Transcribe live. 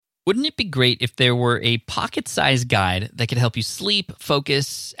Wouldn't it be great if there were a pocket-sized guide that could help you sleep,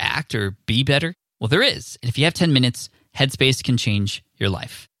 focus, act, or be better? Well, there is. And if you have 10 minutes, Headspace can change your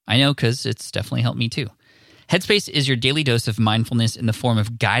life. I know, because it's definitely helped me too. Headspace is your daily dose of mindfulness in the form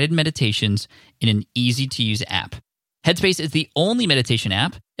of guided meditations in an easy-to-use app. Headspace is the only meditation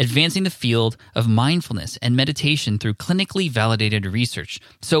app advancing the field of mindfulness and meditation through clinically validated research.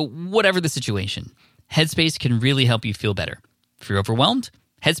 So whatever the situation, Headspace can really help you feel better. If you're overwhelmed,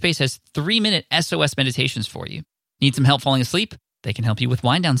 Headspace has 3-minute SOS meditations for you. Need some help falling asleep? They can help you with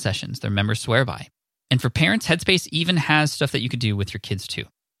wind-down sessions their members swear by. And for parents, Headspace even has stuff that you could do with your kids too.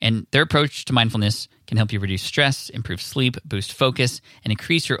 And their approach to mindfulness can help you reduce stress, improve sleep, boost focus, and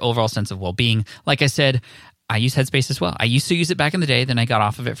increase your overall sense of well-being. Like I said, I use Headspace as well. I used to use it back in the day, then I got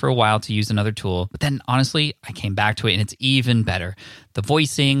off of it for a while to use another tool. But then honestly, I came back to it and it's even better. The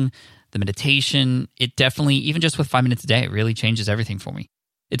voicing, the meditation, it definitely, even just with 5 minutes a day, it really changes everything for me.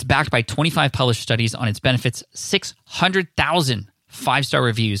 It's backed by 25 published studies on its benefits, 600,000 5-star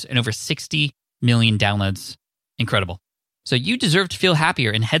reviews, and over 60 million downloads. Incredible. So you deserve to feel happier,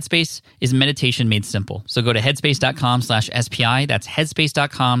 and Headspace is meditation made simple. So go to headspace.com/SPI. That's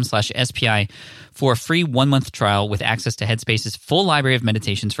headspace.com/SPI for a free 1-month trial with access to Headspace's full library of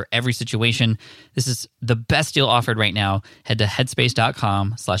meditations for every situation. This is the best deal offered right now. Head to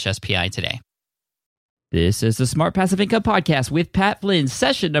headspace.com/SPI today. This is the Smart Passive Income Podcast with Pat Flynn,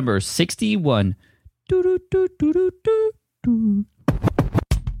 session number 61.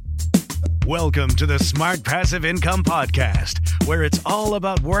 Welcome to the Smart Passive Income Podcast, where it's all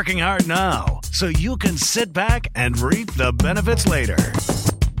about working hard now so you can sit back and reap the benefits later.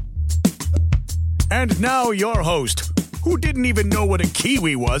 And now your host, who didn't even know what a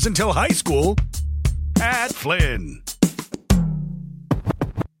kiwi was until high school, Pat Flynn.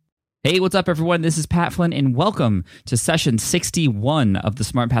 Hey, what's up, everyone? This is Pat Flynn, and welcome to session 61 of the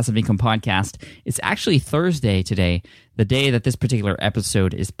Smart Passive Income Podcast. It's actually Thursday today, the day that this particular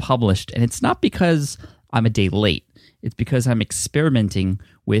episode is published, and it's not because I'm a day late. It's because I'm experimenting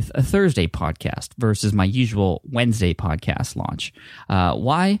with a Thursday podcast versus my usual Wednesday podcast launch.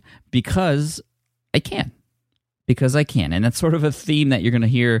 Why? Because I can. Because I can. And that's sort of a theme that you're going to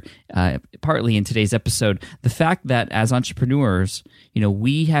hear partly in today's episode. The fact that as entrepreneurs,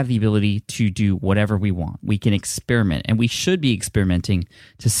 we have the ability to do whatever we want. We can experiment, and we should be experimenting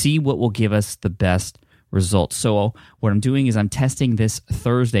to see what will give us the best results. So what I'm doing is I'm testing this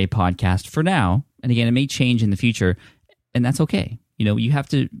Thursday podcast for now. And again, it may change in the future, and that's okay. You have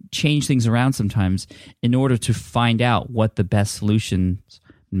to change things around sometimes in order to find out what the best solutions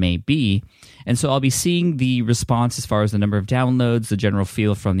may be. And so I'll be seeing the response as far as the number of downloads, the general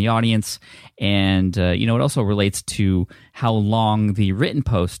feel from the audience, and it also relates to how long the written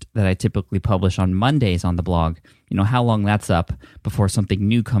post that I typically publish on Mondays on the blog, how long that's up before something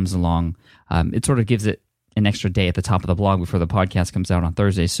new comes along. It sort of gives it an extra day at the top of the blog before the podcast comes out on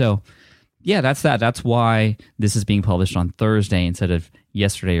Thursday. So yeah, that's that. That's why this is being published on Thursday instead of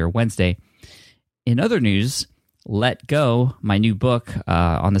yesterday or Wednesday. In other news, Let Go, my new book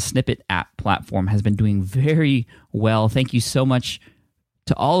on the Snippet app platform, has been doing very well. Thank you so much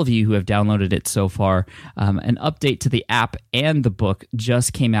to all of you who have downloaded it so far. An update to the app and the book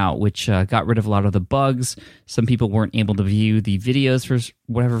just came out, which got rid of a lot of the bugs. Some people weren't able to view the videos for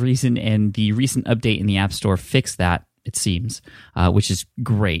whatever reason, and the recent update in the App Store fixed that, it seems, which is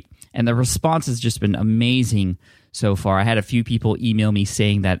great. And the response has just been amazing so far. I had a few people email me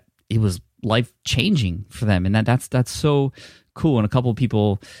saying that it was life-changing for them, and that's so cool. And a couple of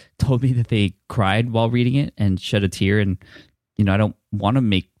people told me that they cried while reading it and shed a tear. And I don't want to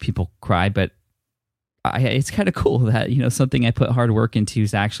make people cry, but it's kind of cool that something I put hard work into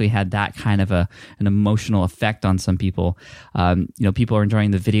has actually had that kind of an emotional effect on some people. People are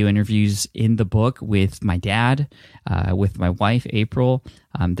enjoying the video interviews in the book with my dad, with my wife April.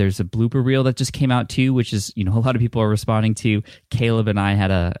 There's a blooper reel that just came out too, which is a lot of people are responding to. Caleb and I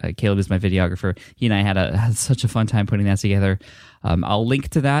had Caleb is my videographer. He and I had such a fun time putting that together. I'll link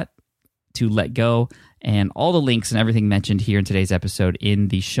to that, to Let Go, and all the links and everything mentioned here in today's episode in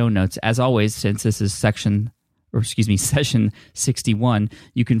the show notes. As always, since this is session 61,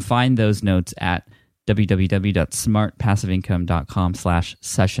 you can find those notes at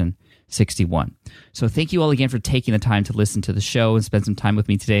www.smartpassiveincome.com/session61. So thank you all again for taking the time to listen to the show and spend some time with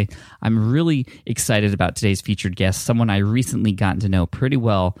me today. I'm really excited about today's featured guest, someone I recently gotten to know pretty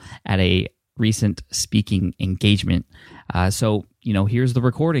well at a recent speaking engagement. So here's the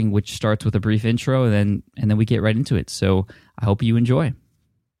recording, which starts with a brief intro, and then we get right into it. So I hope you enjoy.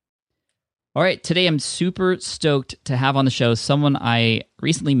 All right, today I'm super stoked to have on the show someone I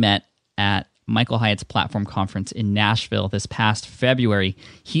recently met at Michael Hyatt's platform conference in Nashville this past February.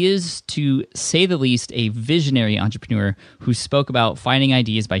 He is, to say the least, a visionary entrepreneur who spoke about finding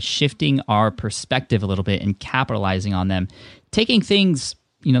ideas by shifting our perspective a little bit and capitalizing on them, taking things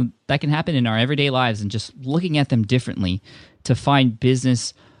that can happen in our everyday lives and just looking at them differently to find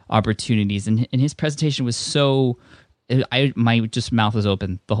business opportunities. And his presentation was so... my just mouth was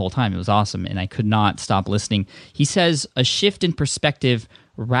open the whole time. It was awesome, and I could not stop listening. He says a shift in perspective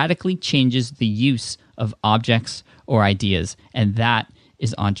radically changes the use of objects or ideas, and that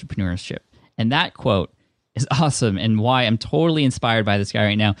is entrepreneurship. And that quote is awesome, and why I'm totally inspired by this guy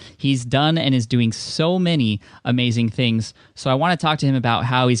right now. He's done and is doing so many amazing things. So I want to talk to him about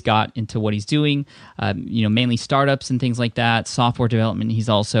how he's got into what he's doing, mainly startups and things like that, software development. He's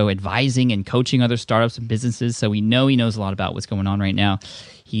also advising and coaching other startups and businesses, so we know he knows a lot about what's going on right now.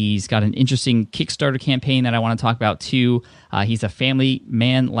 He's got an interesting Kickstarter campaign that I want to talk about too. He's a family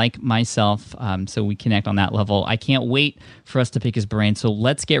man like myself, so we connect on that level. I can't wait for us to pick his brain, so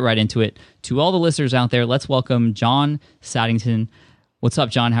let's get right into it. To all the listeners out there, let's welcome John Saddington. What's up,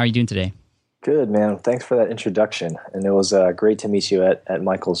 John? How are you doing today? Good, man. Thanks for that introduction. And it was great to meet you at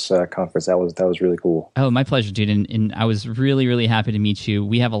Michael's conference. That was really cool. Oh, my pleasure, dude. And I was really, really happy to meet you.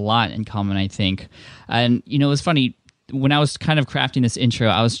 We have a lot in common, I think. And, it was funny. When I was kind of crafting this intro,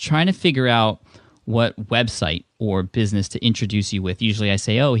 I was trying to figure out what website or business to introduce you with. Usually I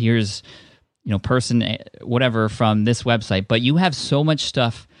say, oh, here's, person, whatever from this website. But you have so much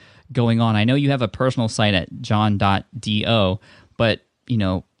stuff going on. I know you have a personal site at john.do, but,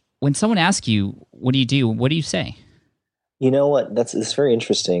 when someone asks you, what do? What do you say? You know what? It's very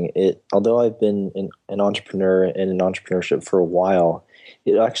interesting. Although I've been an entrepreneur and in entrepreneurship for a while,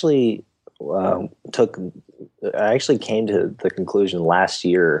 it actually I actually came to the conclusion last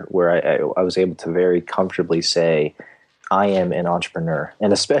year where I was able to very comfortably say, I am an entrepreneur,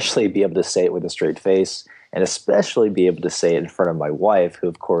 and especially be able to say it with a straight face, and especially be able to say it in front of my wife, who,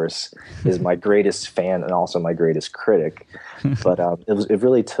 of course, is my greatest fan and also my greatest critic. But it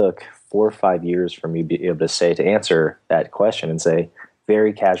really took 4 or 5 years for me to be able to answer that question and say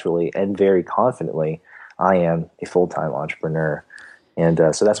very casually and very confidently, I am a full-time entrepreneur. And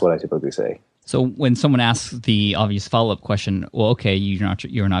so that's what I typically say. So when someone asks the obvious follow-up question, well, okay, you're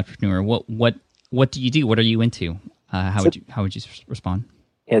an entrepreneur. What do you do? What are you into? How would you respond?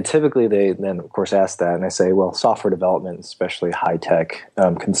 Yeah, typically they then of course ask that, and I say, well, software development, especially high tech,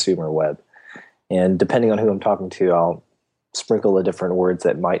 consumer web. And depending on who I'm talking to, I'll sprinkle the different words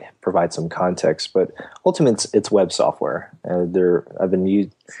that might provide some context. But ultimately, it's web software. I've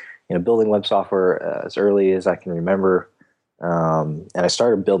been building web software as early as I can remember. And I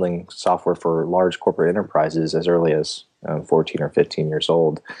started building software for large corporate enterprises as early as 14 or 15 years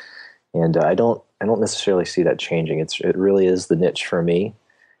old. And I don't necessarily see that changing. It really is the niche for me.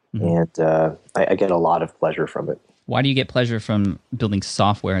 Mm-hmm. And I get a lot of pleasure from it. Why do you get pleasure from building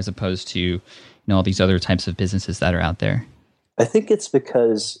software as opposed to all these other types of businesses that are out there? I think it's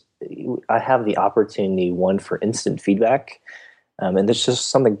because I have the opportunity, one, for instant feedback. And there's just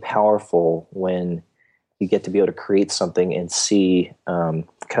something powerful when you get to be able to create something and see kind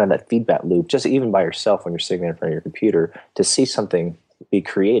of that feedback loop, just even by yourself when you're sitting in front of your computer, to see something be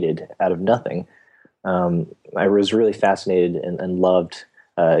created out of nothing. I was really fascinated and loved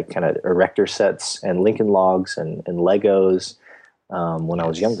kind of erector sets and Lincoln Logs and Legos when I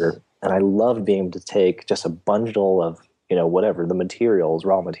was younger. And I loved being able to take just a bundle of, whatever, the materials,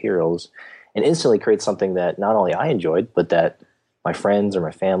 raw materials, and instantly create something that not only I enjoyed, but that my friends or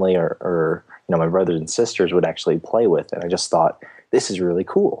my family or my brothers and sisters would actually play with. And I just thought, this is really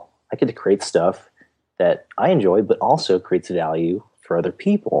cool. I get to create stuff that I enjoy, but also creates value for other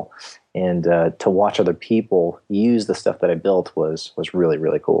people. And to watch other people use the stuff that I built was really,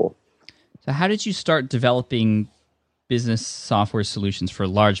 really cool. So how did you start developing business software solutions for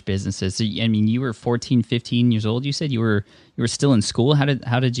large businesses? So, you were 14, 15 years old. You said you were still in school. How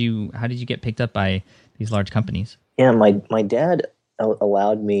did you get picked up by these large companies? Yeah, my dad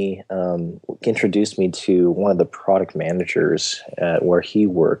allowed me, introduced me to one of the product managers where he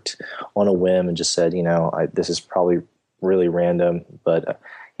worked on a whim, and just said, this is probably really random, but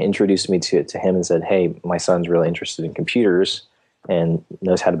he introduced me to him and said, hey, my son's really interested in computers and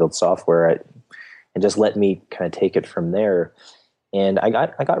knows how to build software, and just let me kind of take it from there. And I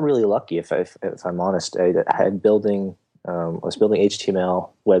got really lucky, if I'm honest. I was building HTML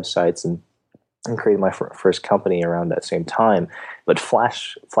websites and created my first company around that same time. But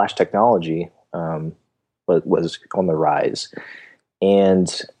Flash technology was on the rise. And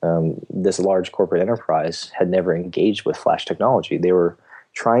this large corporate enterprise had never engaged with Flash technology. They were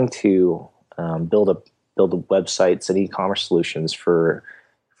trying to build websites and e-commerce solutions for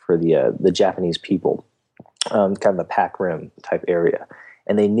the Japanese people, kind of a pack rim type area,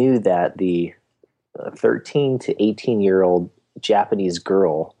 and they knew that the 13 to 18-year-old Japanese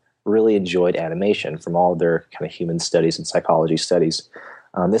girl really enjoyed animation from all of their kind of human studies and psychology studies.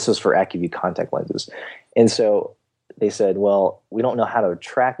 This was for AccuView contact lenses. And so they said, well, we don't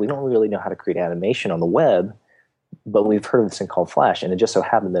really know how to create animation on the web, but we've heard of this thing called Flash. And it just so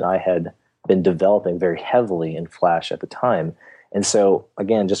happened that I had been developing very heavily in Flash at the time. And so,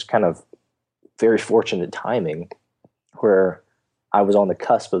 again, just kind of very fortunate timing where I was on the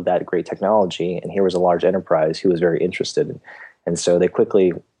cusp of that great technology, and here was a large enterprise who was very interested. And so they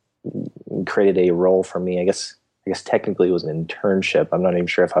quickly created a role for me. I guess technically it was an internship. I'm not even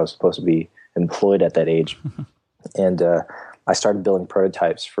sure if I was supposed to be employed at that age. And I started building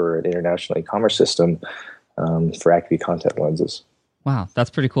prototypes for an international e-commerce system for AccuView contact lenses. Wow, that's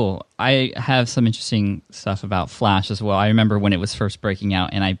pretty cool. I have some interesting stuff about Flash as well. I remember when it was first breaking out,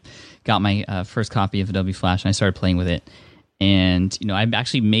 and I got my first copy of Adobe Flash, and I started playing with it. And I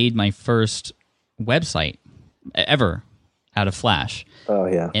actually made my first website ever out of Flash. Oh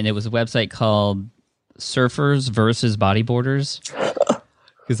yeah, and it was a website called Surfers versus Bodyboarders.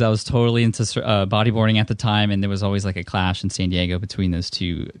 Because I was totally into bodyboarding at the time, and there was always like a clash in San Diego between those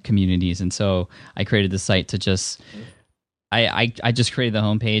two communities. And so I created the site to just, I just created the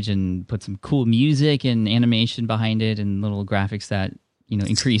homepage and put some cool music and animation behind it and little graphics that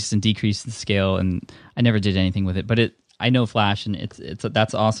increased and decreased the scale. And I never did anything with it, but I know Flash, and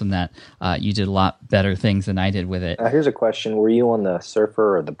that's awesome that you did a lot better things than I did with it. Here's a question: were you on the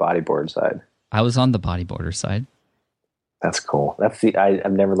surfer or the bodyboard side? I was on the bodyboarder side. That's cool.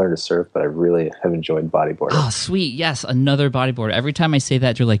 I've never learned to surf, but I really have enjoyed bodyboarding. Oh, sweet. Yes, another bodyboarder. Every time I say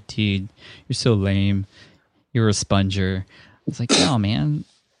that, you're like, dude, you're so lame. You're a sponger. It's like, no, man.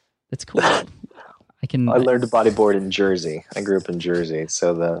 That's cool. I learned to bodyboard in Jersey. I grew up in Jersey.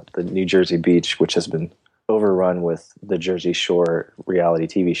 So the New Jersey beach, which has been overrun with the Jersey Shore reality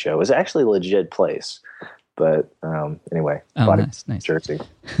TV show, is actually a legit place. But anyway, nice. Jersey.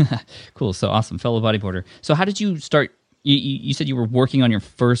 Cool. So awesome. Fellow bodyboarder. So how did you start? You said you were working on your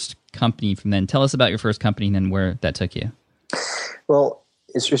first company from then. Tell us about your first company and then where that took you. Well,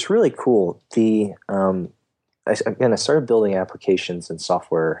 it's just really cool. I started building applications and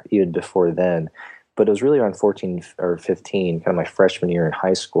software even before then, but it was really around 14 or 15, kind of my freshman year in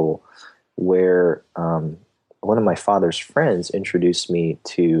high school, where one of my father's friends introduced me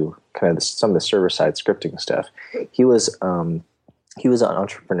to kind of some of the server-side scripting stuff. He was an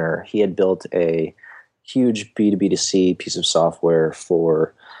entrepreneur. He had built a huge B2B2C piece of software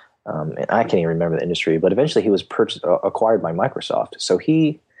for, and I can't even remember the industry, but eventually he was acquired by Microsoft. So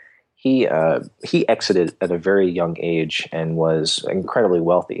he exited at a very young age and was incredibly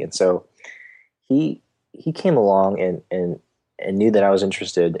wealthy. And so he came along and knew that I was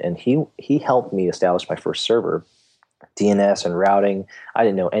interested, and he helped me establish my first server, DNS and routing. I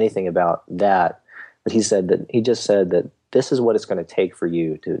didn't know anything about that, but he just said that this is what it's going to take for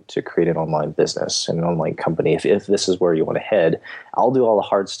you to create an online business, an online company. If this is where you want to head, I'll do all the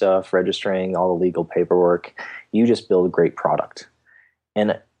hard stuff, registering, all the legal paperwork. You just build a great product.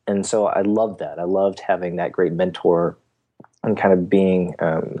 And so I loved that. I loved having that great mentor and kind of being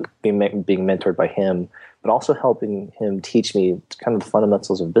mentored by him, but also helping him teach me kind of the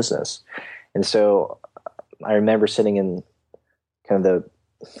fundamentals of business. And so I remember sitting in kind of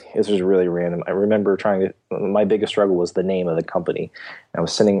this was really random. I remember my biggest struggle was the name of the company. I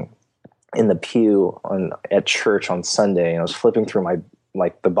was sitting in the pew at church on Sunday, and I was flipping through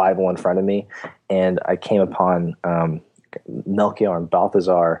the Bible in front of me, and I came upon Melchior and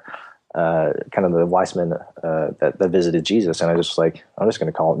Balthazar, kind of the wise men that visited Jesus, and I just I'm just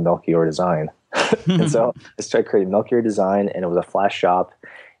going to call it Melchior Design. And so I started creating Melchior Design, and it was a Flash shop,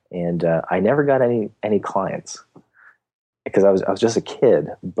 and I never got any clients because I was just a kid.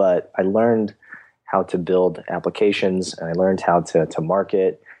 But I learned how to build applications, and I learned how to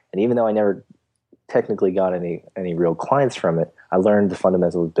market. And even though I never technically got any real clients from it, I learned the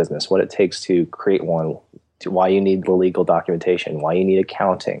fundamentals of business, what it takes to create one, why you need the legal documentation, why you need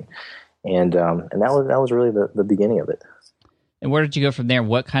accounting, and that was really the beginning of it. And where did you go from there?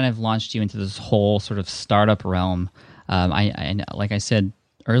 What kind of launched you into this whole sort of startup realm? I like I said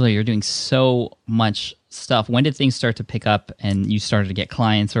earlier, you're doing so much stuff. When did things start to pick up and you started to get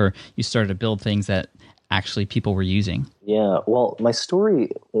clients, or you started to build things that actually people were using? Yeah, well, my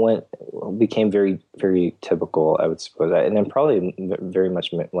story became very, very typical, I would suppose, and then probably very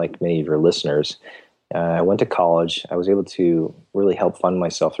much like many of your listeners. I went to college. I was able to really help fund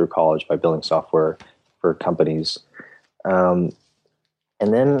myself through college by building software for companies. And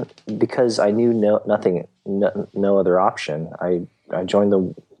then because I knew no other option, I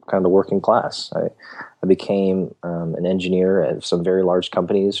joined kind of the working class. I became an engineer at some very large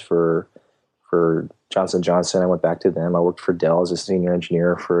companies for Johnson & Johnson. I went back to them. I worked for Dell as a senior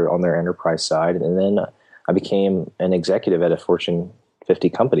engineer on their enterprise side. And then I became an executive at a Fortune 50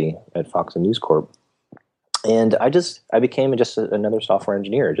 company at Fox and News Corp. And I became just another software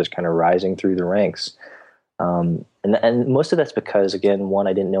engineer, just kind of rising through the ranks. And most of that's because, again, one,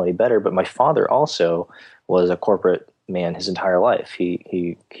 I didn't know any better, but my father also was a corporate man his entire life.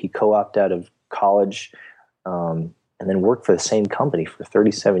 He co-opted out of college, and then worked for the same company for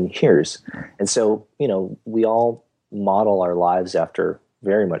 37 years. And so, we all model our lives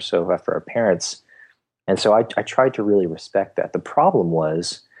very much so after our parents. And so I tried to really respect that. The problem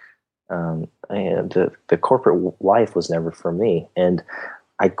was, the corporate life was never for me. And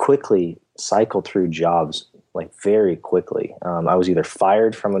I quickly cycled through jobs, like very quickly. I was either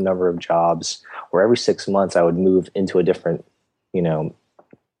fired from a number of jobs, or every 6 months I would move into a different,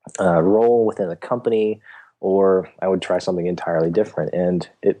 role within the company, or I would try something entirely different. And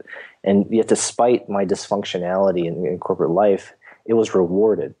yet, despite my dysfunctionality in corporate life, it was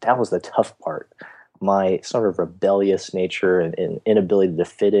rewarded. That was the tough part. My sort of rebellious nature and inability to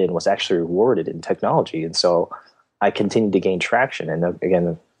fit in was actually rewarded in technology. And so I continued to gain traction, and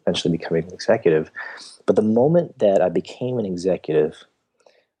again, eventually becoming an executive. But the moment that I became an executive,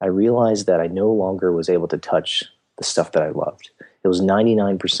 I realized that I no longer was able to touch the stuff that I loved. It was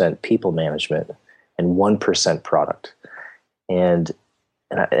 99% people management and 1% product. And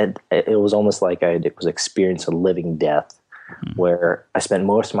it was almost like I was experiencing a living death, where I spent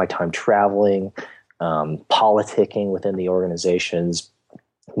most of my time traveling, politicking within the organizations,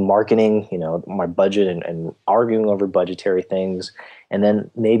 marketing, my budget and arguing over budgetary things. And then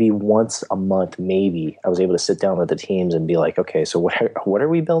maybe once a month, I was able to sit down with the teams and be like, okay, so what are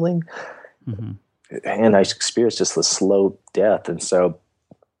we building? Mm-hmm. And I experienced just the slow death. And so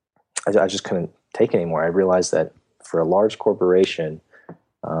I just couldn't take it anymore. I realized that for a large corporation,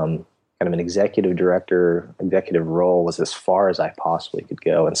 kind of an executive role was as far as I possibly could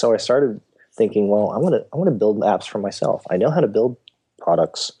go. And so I started thinking, well, I want to build apps for myself. I know how to build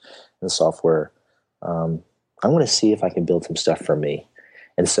products and software. I want to see if I can build some stuff for me.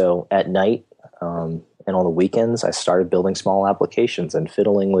 And so at night and on the weekends, I started building small applications and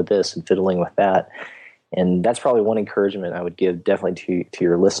fiddling with this and fiddling with that. And that's probably one encouragement I would give definitely to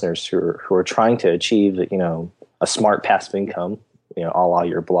your listeners who are trying to achieve, a smart passive income, a la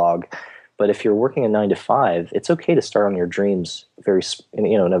your blog. But if you're working a 9 to 5, it's okay to start on your dreams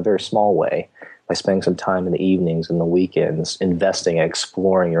in a very small way, by spending some time in the evenings and the weekends, investing and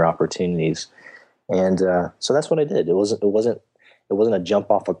exploring your opportunities. And so that's what I did. It wasn't a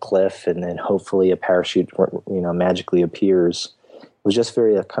jump off a cliff and then hopefully a parachute magically appears. It was just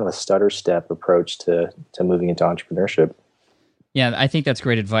kind of a stutter step approach to moving into entrepreneurship. Yeah, I think that's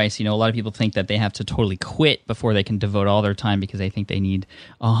great advice. A lot of people think that they have to totally quit before they can devote all their time, because they think they need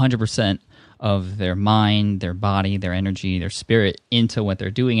 100% of their mind, their body, their energy, their spirit into what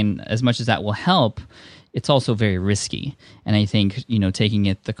they're doing. And as much as that will help, it's also very risky. And I think, taking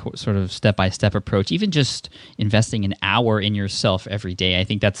it the sort of step-by-step approach, even just investing an hour in yourself every day, I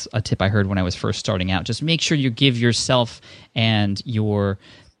think that's a tip I heard when I was first starting out. Just make sure you give yourself and your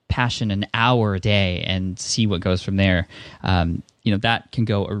passion an hour a day and see what goes from there. That can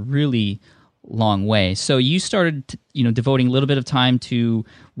go a really long way. So you started, devoting a little bit of time to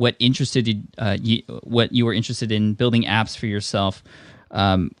what what you were interested in, building apps for yourself.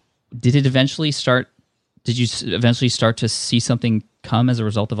 Did you eventually start to see something come as a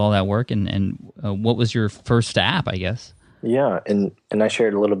result of all that work? And what was your first app, I guess? Yeah, and I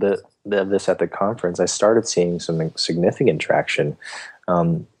shared a little bit of this at the conference. I started seeing some significant traction.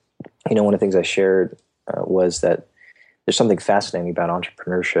 One of the things I shared was that there's something fascinating about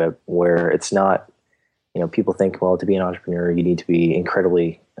entrepreneurship, where it's not, people think, well, to be an entrepreneur, you need to be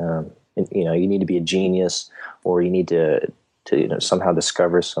incredibly, you need to be a genius, or you need to somehow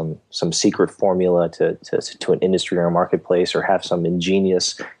discover some secret formula to an industry or a marketplace, or have some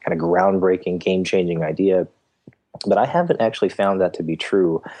ingenious kind of groundbreaking, game-changing idea. But I haven't actually found that to be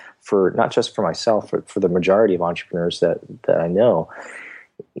true for not just for myself, but for the majority of entrepreneurs that I know.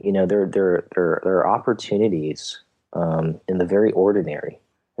 There are opportunities in the very ordinary,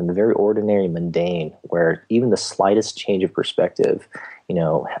 mundane, where even the slightest change of perspective,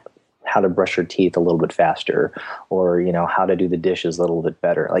 how to brush your teeth a little bit faster, or how to do the dishes a little bit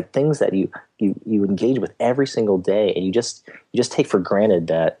better, like things that you engage with every single day, and you just take for granted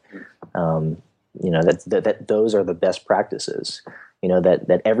that that those are the best practices.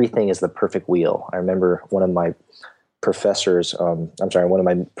 That everything is the perfect wheel. I remember one of my professors, one of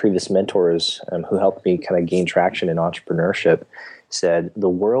my previous mentors who helped me kind of gain traction in entrepreneurship said, the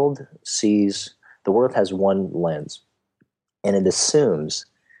world has one lens, and it assumes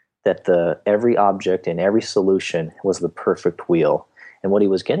that every object and every solution was the perfect wheel. And what he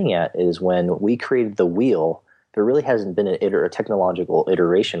was getting at is when we created the wheel, there really hasn't been a technological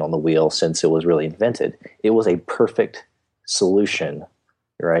iteration on the wheel since it was really invented. It was a perfect solution,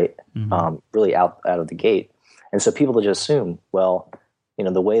 right? Mm-hmm. Really out of the gate. And so people just assume, well,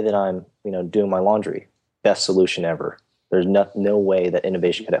 the way that I'm, doing my laundry, best solution ever. There's no way that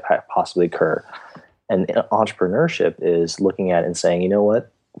innovation could possibly occur. And entrepreneurship is looking at it and saying, you know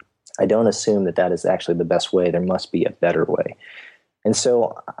what? I don't assume that is actually the best way. There must be a better way. And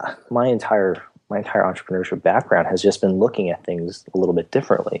so my entire entrepreneurship background has just been looking at things a little bit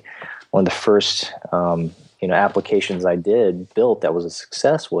differently. One of the first applications I built that was a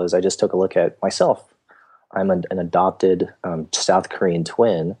success was I just took a look at myself. I'm an adopted South Korean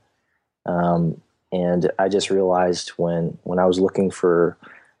twin, and I just realized when I was looking for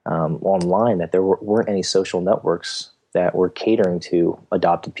online that there weren't any social networks that were catering to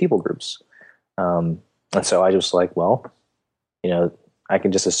adopted people groups. And so I just like, well, I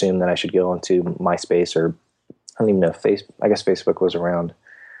can just assume that I should go onto MySpace, or I don't even know if I guess Facebook was around.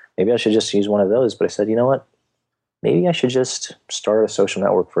 Maybe I should just use one of those. But I said, you know what? Maybe I should just start a social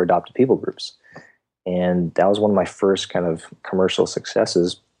network for adopted people groups. And that was one of my first kind of commercial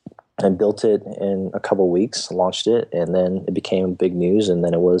successes. I built it in a couple of weeks, launched it, and then it became big news, and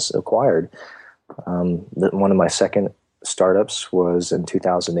then it was acquired. One of my second startups was in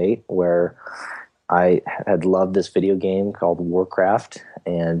 2008, where I had loved this video game called Warcraft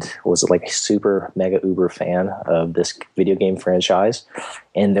and was like a super mega uber fan of this video game franchise.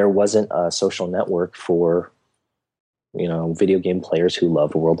 And there wasn't a social network for, video game players who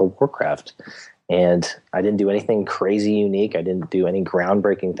love World of Warcraft. And I didn't do anything crazy unique. I didn't do any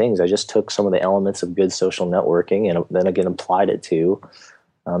groundbreaking things. I just took some of the elements of good social networking and then again applied it to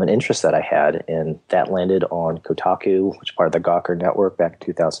an interest that I had. And that landed on Kotaku, which is part of the Gawker network back in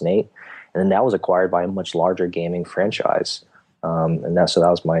 2008. And then that was acquired by a much larger gaming franchise. And that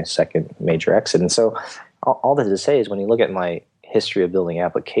was my second major exit. And so all that to say is when you look at my history of building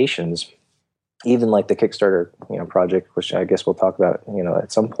applications, even like the Kickstarter project, which I guess we'll talk about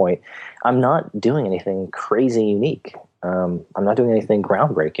at some point, I'm not doing anything crazy unique. I'm not doing anything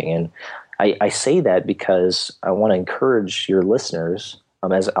groundbreaking. And I say that because I want to encourage your listeners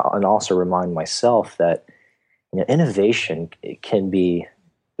and also remind myself that innovation can be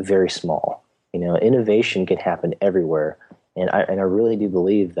very small. Innovation can happen everywhere. And I really do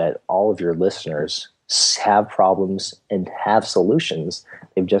believe that all of your listeners have problems and have solutions.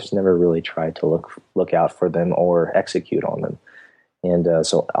 They've just never really tried to look out for them or execute on them. And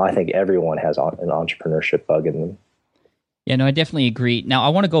so I think everyone has an entrepreneurship bug in them. Yeah, no, I definitely agree. Now, I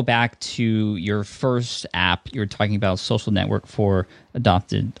want to go back to your first app. You were talking about social network for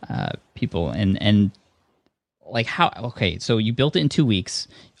adopted people, and like how? Okay, so you built it in 2 weeks.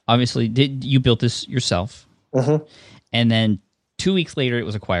 Obviously, you built this yourself? Mm-hmm. And then 2 weeks later, it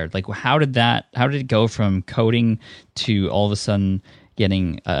was acquired. Like, how did it go from coding to all of a sudden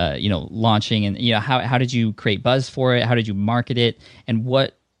getting, launching? And how did you create buzz for it? How did you market it? And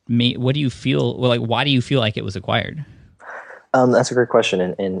what do you feel? Well, like, why do you feel like it was acquired? That's a great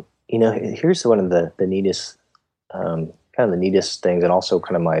question, and here's one of the neatest, kind of the neatest things, and also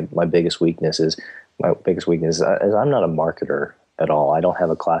kind of my biggest weakness is is I'm not a marketer at all. I don't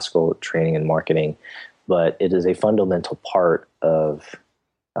have a classical training in marketing, but it is a fundamental part of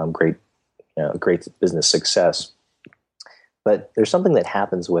great business success. But there's something that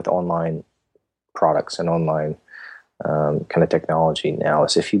happens with online products and online kind of technology now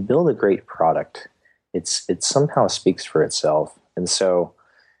is if you build a great product, it somehow speaks for itself. And so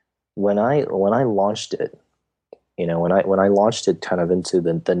when I launched it, when I launched it kind of into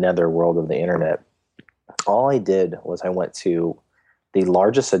the nether world of the internet, all I did was I went to the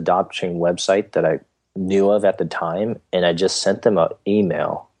largest adoption website that I knew of at the time, and I just sent them an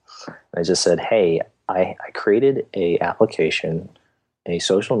email. I just said, hey, I created a application, a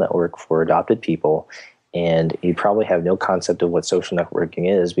social network for adopted people, and you probably have no concept of what social networking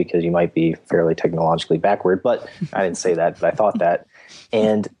is because you might be fairly technologically backward, but I didn't say that, but I thought that.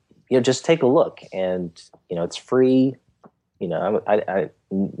 And, just take a look, and, it's free. I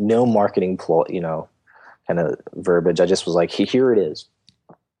no marketing kind of verbiage. I just was like, here it is.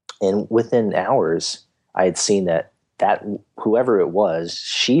 And within hours, I had seen that whoever it was,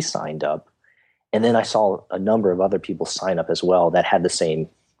 she signed up. And then I saw a number of other people sign up as well that had the same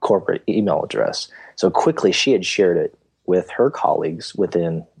corporate email address. So quickly she had shared it with her colleagues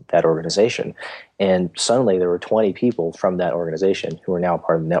within that organization. And suddenly there were 20 people from that organization who are now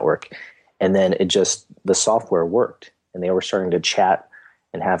part of the network. And then the software worked, and they were starting to chat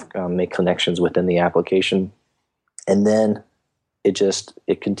and have make connections within the application. And then they must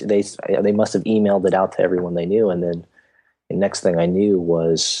have emailed it out to everyone they knew. And then the next thing I knew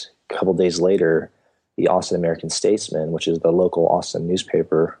was a couple days later, the Austin American-Statesman, which is the local Austin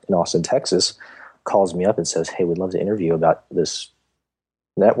newspaper in Austin, Texas, calls me up and says, "Hey, we'd love to interview you about this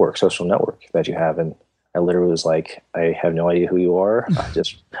social network that you have." And I literally was like, "I have no idea who you are.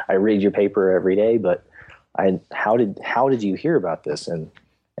 I read your paper every day, but how did you hear about this?" And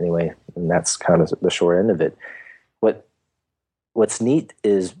anyway, and that's kind of the short end of it. What's neat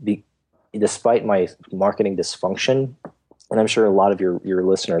is despite my marketing dysfunction, and I'm sure a lot of your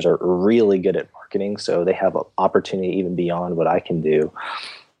listeners are really good at marketing, so they have an opportunity even beyond what I can do.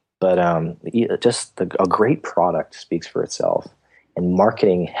 But a great product speaks for itself, and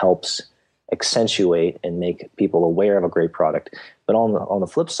marketing helps accentuate and make people aware of a great product. But on the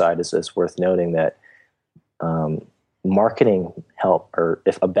flip side, it's worth noting that marketing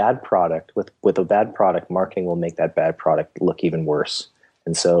if a bad product with a bad product, marketing will make that bad product look even worse.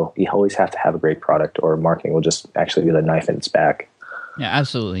 And so you always have to have a great product, or marketing will just actually be the knife in its back. Yeah,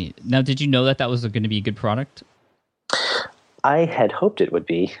 absolutely. Now, did you know that was going to be a good product? I had hoped it would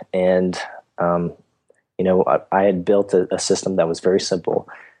be, and I had built a system that was very simple.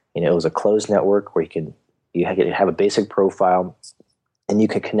 It was a closed network where you have a basic profile, and you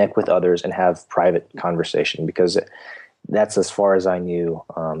could connect with others and have private conversation, because that's as far as I knew,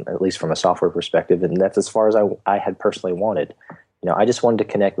 at least from a software perspective, and that's as far as I had personally wanted. I just wanted to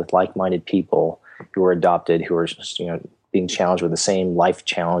connect with like-minded people who were adopted, who were being challenged with the same life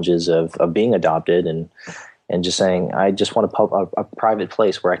challenges of being adopted, and just saying, I just want a private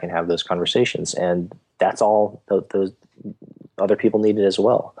place where I can have those conversations. And that's all those other people needed as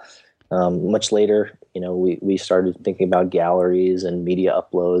well. Much later, we started thinking about galleries and media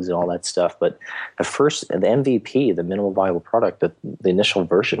uploads and all that stuff. But the MVP, the minimal viable product, the initial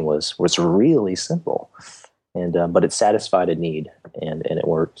version was really simple. But it satisfied a need, and it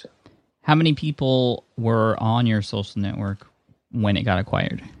worked. How many people were on your social network when it got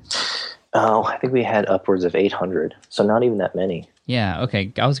acquired? Oh, I think we had upwards of 800, so not even that many. Yeah,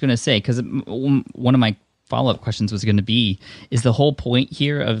 okay. I was going to say, because one of my follow-up questions was going to be, is the whole point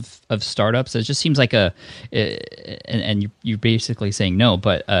here of startups, it just seems like and you're basically saying no,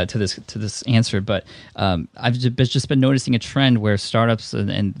 but to this answer, but I've just been noticing a trend where startups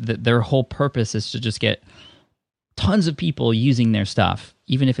and their whole purpose is to just get tons of people using their stuff,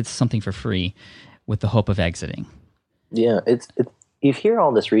 even if it's something for free, with the hope of exiting. Yeah, you hear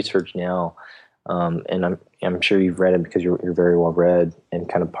all this research now, and I'm sure you've read it because you're very well read and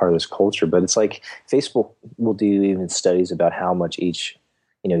kind of part of this culture. But it's like Facebook will do even studies about how much each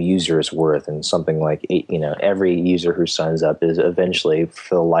user is worth, and something like every user who signs up is eventually,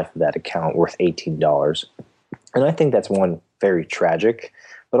 for the life of that account, worth $18. And I think that's one, very tragic,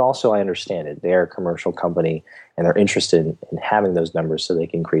 but also I understand it. They're a commercial company, and they're interested in having those numbers so they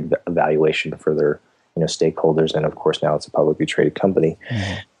can create a valuation for their stakeholders. And of course, now it's a publicly traded company.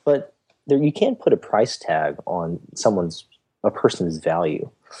 Mm-hmm. But you can't put a price tag on a person's value,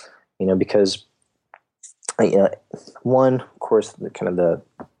 because one, of course, the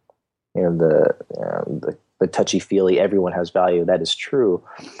touchy feely, everyone has value. That is true,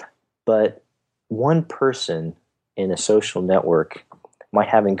 but one person in a social network might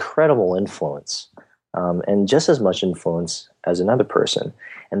have incredible influence, and just as much influence as another person.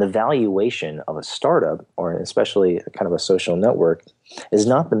 And the valuation of a startup, or especially kind of a social network, is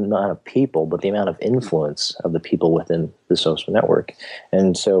not the amount of people, but the amount of influence of the people within the social network.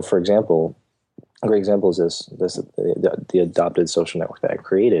 And so, for example, a great example is the adopted social network that I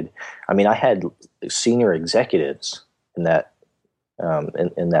created. I mean, I had senior executives in that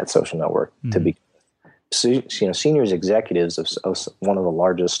in that social network to be, senior executives of one of the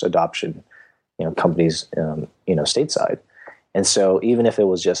largest adoption companies stateside. And so even if it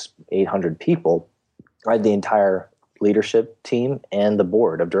was just 800 people, I had the entire leadership team and the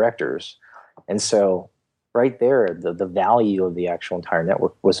board of directors. And so right there, the value of the actual entire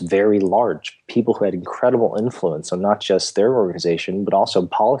network was very large. People who had incredible influence on not just their organization, but also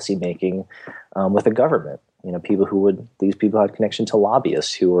policy making with the government. These people had connection to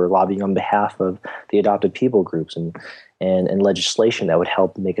lobbyists who were lobbying on behalf of the adopted people groups and legislation that would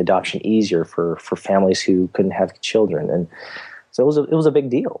help make adoption easier for families who couldn't have children. And so it was a big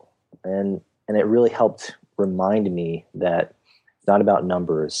deal. And it really helped remind me that it's not about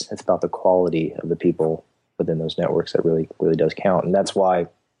numbers. It's about the quality of the people within those networks that really, really does count. And that's why,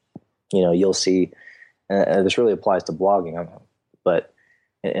 you'll see And this really applies to blogging, but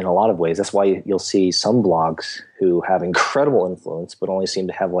in a lot of ways, that's why you'll see some blogs who have incredible influence, but only seem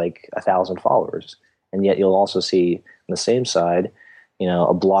to have like 1,000 followers. And yet you'll also see on the same side,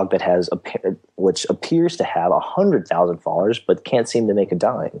 a blog that has which appears to have 100,000 followers, but can't seem to make a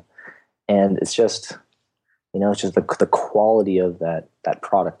dime. And it's just, it's just the quality of that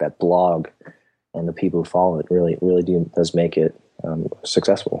product, that blog, and the people who follow it really does make it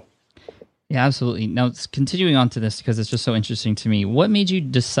successful. Yeah, absolutely. Now, continuing on to this, because it's just so interesting to me, what made you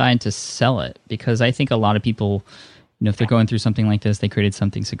decide to sell it? Because I think a lot of people, if they're going through something like this, they created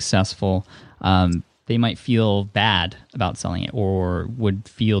something successful, they might feel bad about selling it or would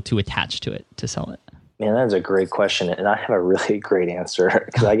feel too attached to it to sell it. Man, that's a great question. And I have a really great answer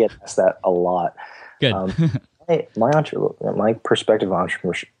because I get asked that a lot. Good. My perspective on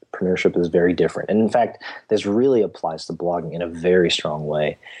entrepreneurship is very different. And in fact, this really applies to blogging in a very strong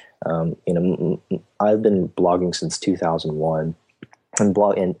way. I've been blogging since 2001 and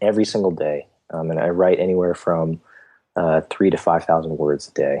blog every single day. And I write anywhere from 3,000 to 5,000 words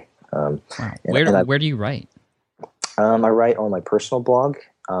a day. Wow. Where do you write? I write on my personal blog.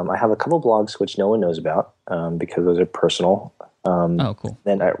 I have a couple blogs which no one knows about because those are personal. Oh, cool.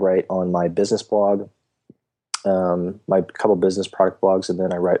 Then I write on my business blog, my couple business product blogs, and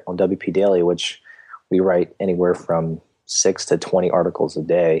then I write on WP Daily, which we write anywhere from 6 to 20 articles a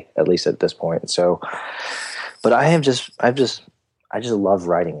day, at least at this point. So, but I just love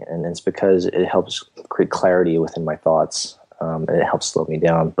writing it, and it's because it helps create clarity within my thoughts, and it helps slow me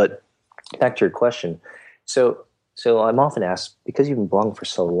down. But back to your question. So I'm often asked, because you've been blogging for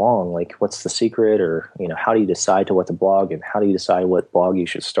so long, like, what's the secret, or, how do you decide to what to blog, and how do you decide what blog you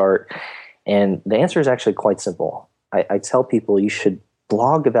should start? And the answer is actually quite simple. I tell people you should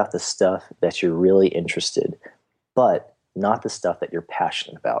blog about the stuff that you're really interested, but not the stuff that you're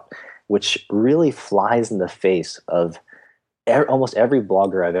passionate about, which really flies in the face of almost every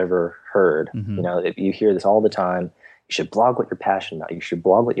blogger I've ever heard. Mm-hmm. If you hear this all the time, you should blog what you're passionate about. You should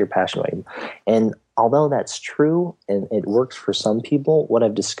blog what you're passionate about. And although that's true and it works for some people, what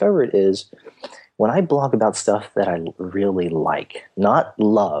I've discovered is when I blog about stuff that I really like, not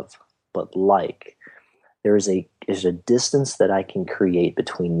love, but like, there's a distance that I can create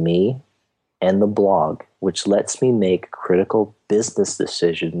between me and the blog, which lets me make critical business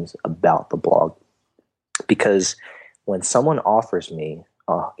decisions about the blog. Because when someone offers me,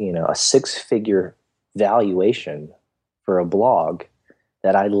 a 6-figure valuation for a blog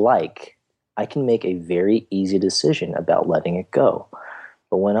that I like, I can make a very easy decision about letting it go.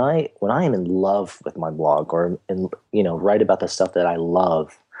 But when I am in love with my blog, or write about the stuff that I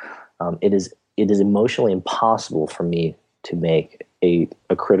love, it is emotionally impossible for me to make a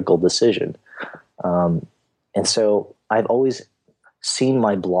critical decision. And so I've always seen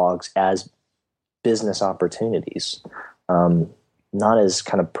my blogs as business opportunities, not as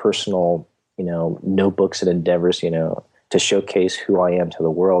kind of personal, notebooks and endeavors, to showcase who I am to the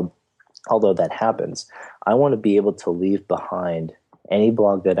world. Although that happens, I want to be able to leave behind any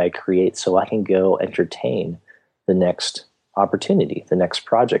blog that I create so I can go entertain the next opportunity, the next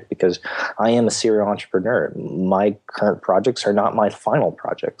project, because I am a serial entrepreneur. My current projects are not my final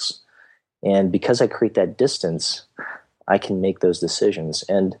projects. And because I create that distance, I can make those decisions.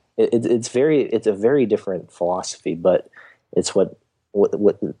 And it's a very different philosophy, but it's what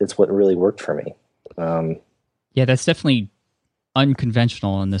really worked for me. Yeah, that's definitely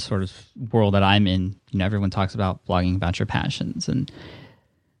unconventional in this sort of world that I'm in. Everyone talks about blogging about your passions, and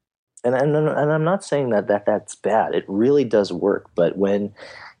I'm not saying that's bad. It really does work. But when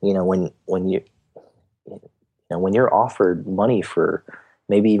you're offered money for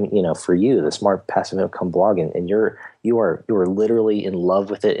maybe for you, the Smart Passive Income blog, and you are literally in love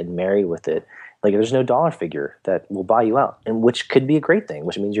with it and married with it, like, there's no dollar figure that will buy you out, and which could be a great thing,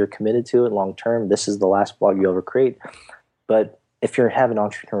 which means you're committed to it long term. This is the last blog you ever create. But if you have an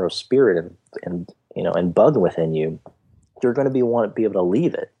entrepreneurial spirit and bug within you, you're going to want to be able to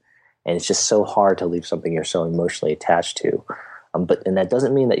leave it. And it's just so hard to leave something you're so emotionally attached to. And that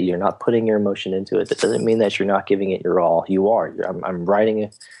doesn't mean that you're not putting your emotion into it. That doesn't mean that you're not giving it your all. You are. I'm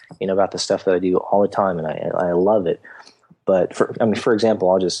writing, about the stuff that I do all the time, and I love it. But for example,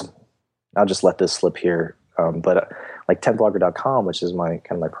 I'll just let this slip here. But like tentblogger.com, which is my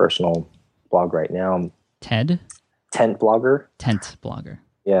kind of my personal blog right now. Tent Blogger. Tent Blogger.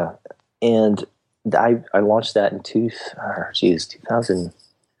 Yeah, and I launched that in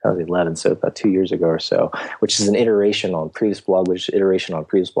 2011, so about 2 years ago or so, which is an iteration on previous blog,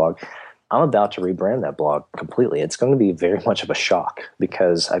 I'm about to rebrand that blog completely. It's going to be very much of a shock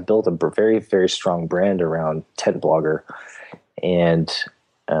because I built a very, very strong brand around Tent Blogger, and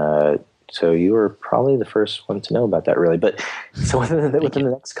So you were probably the first one to know about that, really. But so within the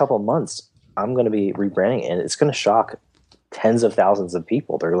next couple of months, I'm going to be rebranding, and it's going to shock tens of thousands of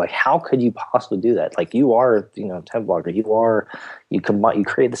people. They're like, "How could you possibly do that? Like, you are, tent blogger. You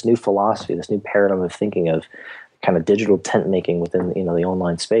create this new philosophy, this new paradigm of thinking of kind of digital tent making within the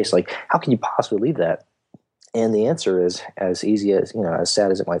online space. Like, how can you possibly leave that?" And the answer is as easy as, as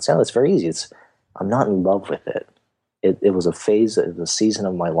sad as it might sound. It's very easy. I'm not in love with it. It was a phase, it was a season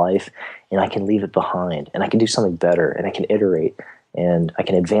of my life, and I can leave it behind, and I can do something better, and I can iterate, and I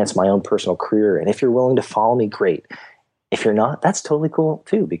can advance my own personal career. And if you're willing to follow me, great. If you're not, that's totally cool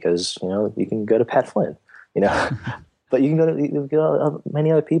too, because you can go to Pat Flynn, but you can go to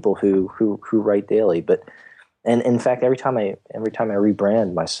many other people who write daily. But and in fact, every time I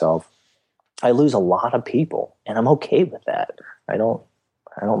rebrand myself, I lose a lot of people, and I'm okay with that. I don't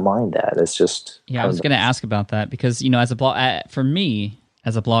mind that. It's just I was going to ask about that because for me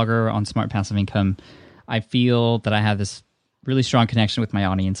as a blogger on Smart Passive Income, I feel that I have this really strong connection with my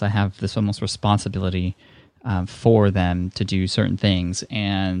audience. I have this almost responsibility for them to do certain things,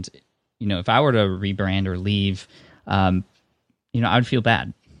 and if I were to rebrand or leave, I would feel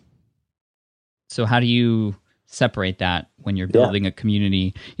bad. So how do you separate that when you're building a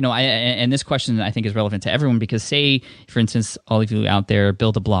community? And this question I think is relevant to everyone, because say, for instance, all of you out there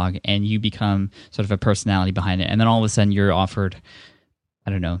build a blog and you become sort of a personality behind it, and then all of a sudden you're offered, I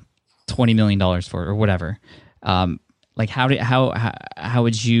don't know, $20 million for it or whatever. Like how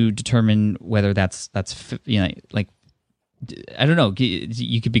would you determine whether that's like, I don't know,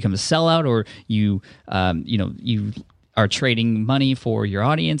 you could become a sellout, or you are trading money for your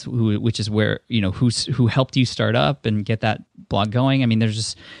audience, which is where who helped you start up and get that blog going. I mean,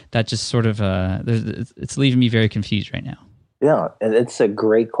 it's leaving me very confused right now. Yeah, and it's a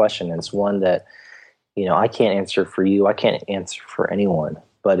great question. It's one that I can't answer for you. I can't answer for anyone,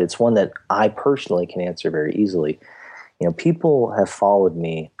 but it's one that I personally can answer very easily. People have followed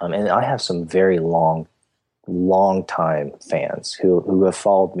me, and I have some very long time fans who have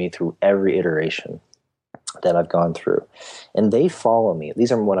followed me through every iteration that I've gone through, and they follow me.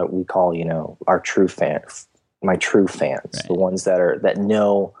 These are what we call, our true fans, my true fans, right. The ones that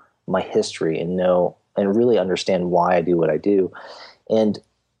know my history and really understand why I do what I do. And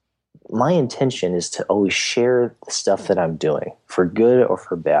my intention is to always share the stuff that I'm doing, for good or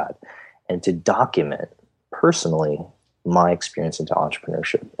for bad, and to document personally my experience into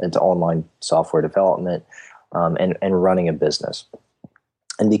entrepreneurship, into online software development, and running a business.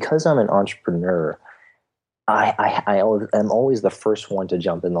 And because I'm an entrepreneur, I'm always the first one to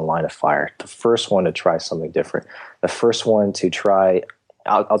jump in the line of fire, the first one to try something different, the first one to try.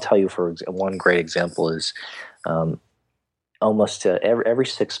 I'll tell you, for one great example is almost every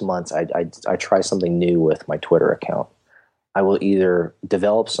 6 months I try something new with my Twitter account. I will either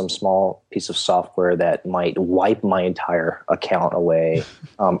develop some small piece of software that might wipe my entire account away,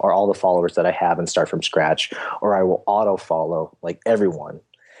 or all the followers that I have, and start from scratch, or I will auto follow like everyone.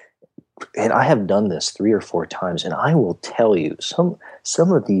 And I have done this 3 or 4 times, and I will tell you, some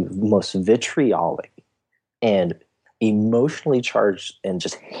of the most vitriolic and emotionally charged and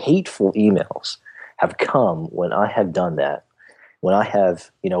just hateful emails have come when I have done that. When I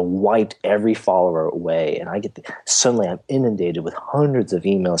have, wiped every follower away, and suddenly I'm inundated with hundreds of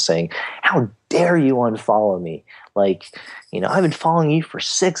emails saying, "How dare you unfollow me? Like, I've been following you for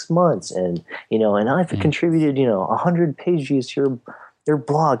 6 months, and and I've contributed, 100 pages to your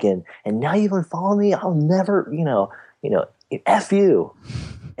blog, and now you unfollow me? I'll never, F you."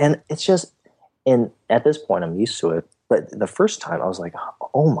 And it's just, and at this point I'm used to it. But the first time I was like,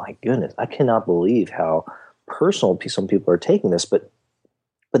 oh my goodness, I cannot believe how personal some people are taking this. But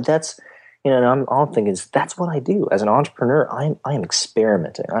that's, and I'm thinking, that's what I do as an entrepreneur. I am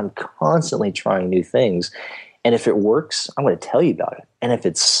experimenting. I'm constantly trying new things, and if it works, I'm going to tell you about it. And if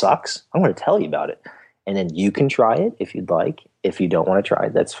it sucks, I'm going to tell you about it. And then you can try it if you'd like. If you don't want to try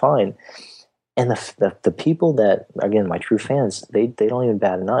it, that's fine. And the people that, again, my true fans, they don't even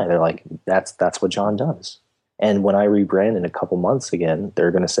bat an eye. They're like, that's what John does. And when I rebrand in a couple months again,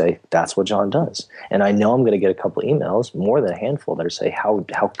 they're going to say, that's what John does. And I know I'm going to get a couple emails, more than a handful, that are say, how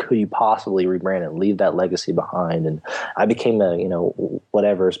could you possibly rebrand and leave that legacy behind? And I became a,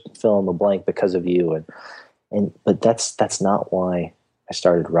 whatever, fill in the blank because of you. But that's not why I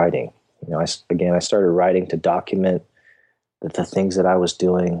started writing. I started writing to document the things that I was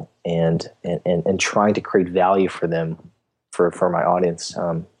doing and trying to create value for them, for my audience,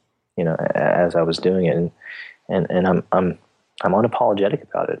 as I was doing it. And I'm unapologetic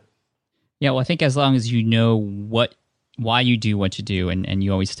about it. Yeah, well, I think as long as you know why you do what you do, and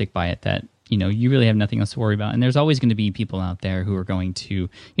you always stick by it, that you really have nothing else to worry about. And there's always going to be people out there who are going to,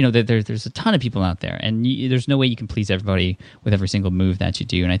 there's a ton of people out there, and there's no way you can please everybody with every single move that you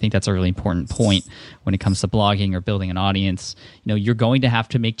do. And I think that's a really important point when it comes to blogging or building an audience. You're going to have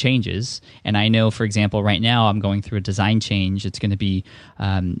to make changes. And I know, for example, right now I'm going through a design change. It's going to be,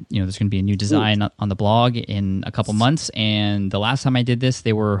 there's going to be a new design on the blog in a couple months. And the last time I did this,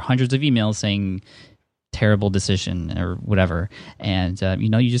 there were hundreds of emails saying, terrible decision or whatever, and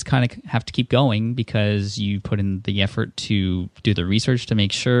you just kind of have to keep going because you put in the effort to do the research to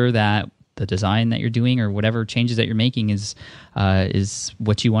make sure that the design that you're doing or whatever changes that you're making is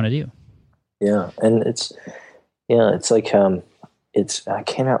what you want to do. And it's like I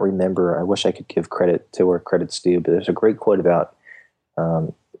cannot remember. I wish I could give credit to where credit's due, but there's a great quote about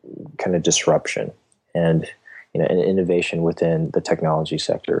kind of disruption and and innovation within the technology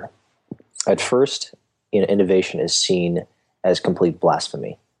sector. At first, innovation is seen as complete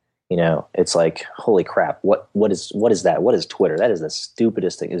blasphemy. It's like, holy crap, what is that? What is Twitter? That is the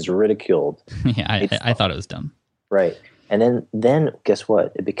stupidest thing. It's ridiculed. Yeah, I thought it was dumb. Right. And then guess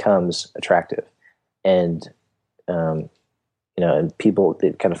what? It becomes attractive. And, and people,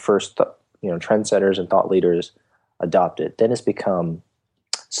 it kind of first, trendsetters and thought leaders adopt it. Then it's become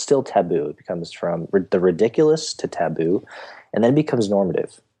still taboo. It becomes from the ridiculous to taboo, and then becomes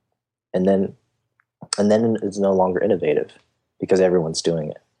normative. And then it's no longer innovative because everyone's doing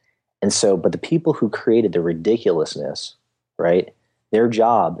it. And so, but the people who created the ridiculousness, right? Their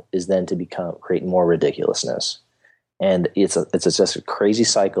job is then to create more ridiculousness. And it's just a crazy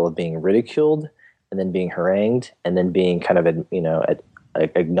cycle of being ridiculed and then being harangued and then being kind of,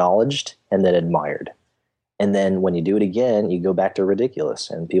 acknowledged and then admired. And then when you do it again, you go back to ridiculous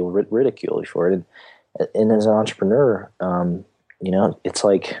and people ridicule you for it. And as an entrepreneur, it's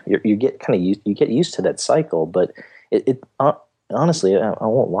like you get used to that cycle, but it honestly, I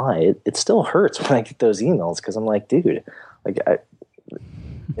won't lie, it still hurts when I get those emails because I'm like, dude,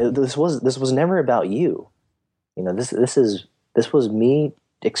 this was never about you. This was me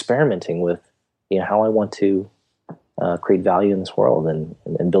experimenting with how I want to create value in this world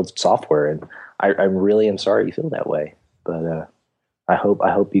and build software, and I really am sorry you feel that way, but I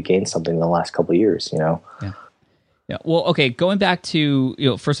hope you gained something in the last couple of years. Yeah. Well, okay. Going back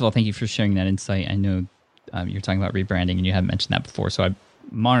to, first of all, thank you for sharing that insight. I know you're talking about rebranding, and you haven't mentioned that before, so I'm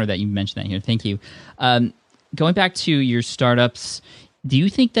honored that you mentioned that here. Thank you. Going back to your startups, do you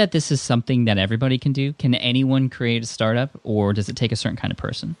think that this is something that everybody can do? Can anyone create a startup, or does it take a certain kind of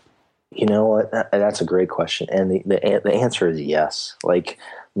person? You know what? That's a great question, and the answer is yes. Like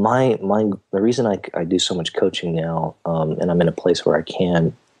the reason I do so much coaching now, and I'm in a place where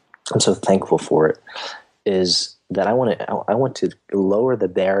I'm so thankful for it, is that I want to lower the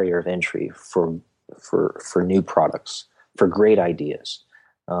barrier of entry for new products, for great ideas,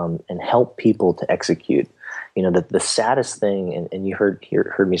 and help people to execute. The saddest thing, and you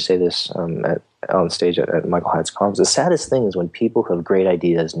heard me say this on stage at Michael Hyatt's conference. The saddest thing is when people who have great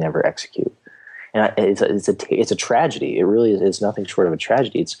ideas never execute, and it's a tragedy. It really is. It's nothing short of a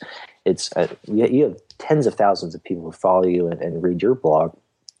tragedy. You have tens of thousands of people who follow you and read your blog,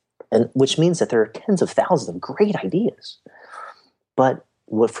 and which means that there are tens of thousands of great ideas, but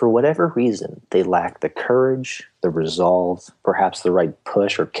for whatever reason, they lack the courage, the resolve, perhaps the right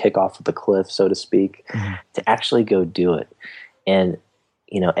push or kick off of the cliff, so to speak, to actually go do it. And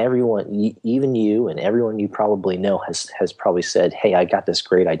everyone, even you and everyone you probably know has probably said, "Hey, I got this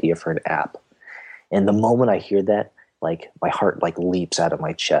great idea for an app." And the moment I hear that, like my heart leaps out of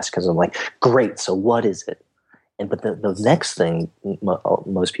my chest because I'm like, "Great! So what is it?" But the next thing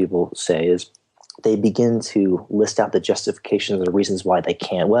most people say is, they begin to list out the justifications and the reasons why they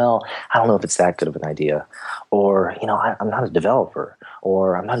can't. Well, I don't know if it's that good of an idea, or I'm not a developer,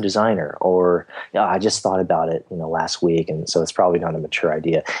 or I'm not a designer, or I just thought about it last week, and so it's probably not a mature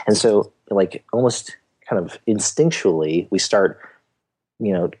idea. And so, almost kind of instinctually, we start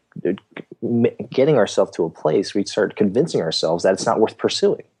getting ourselves to a place where we start convincing ourselves that it's not worth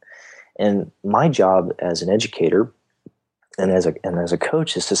pursuing. And my job as an educator and as a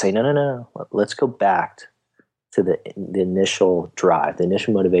coach is to say, no, let's go back to the initial drive, the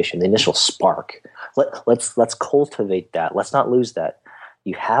initial motivation, the initial spark. Let's cultivate that. Let's not lose that.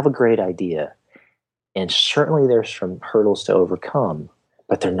 You have a great idea, and certainly there's some hurdles to overcome,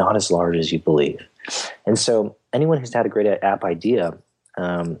 but they're not as large as you believe. And so anyone who's had a great app idea,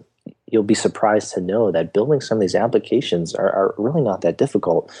 you'll be surprised to know that building some of these applications are really not that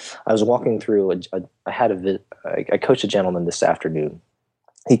difficult. I was walking through, I coached a gentleman this afternoon.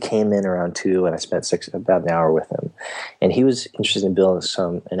 He came in around 2, and I spent about an hour with him. And he was interested in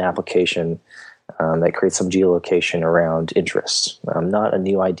building an application that creates some geolocation around interests. Not a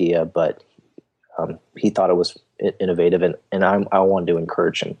new idea, but he thought it was innovative, and I wanted to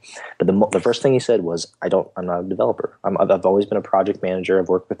encourage him. But the first thing he said was, I'm not a developer. I've always been a project manager. I've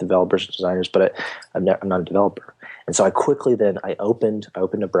worked with developers and designers, but I'm not a developer. And so I quickly then I opened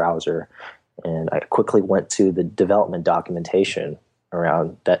a browser, and I quickly went to the development documentation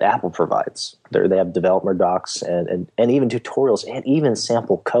around that Apple provides. They have developer docs and even tutorials and even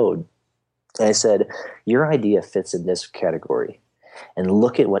sample code. And I said, your idea fits in this category. And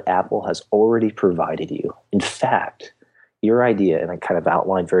look at what Apple has already provided you. In fact, your idea, and I kind of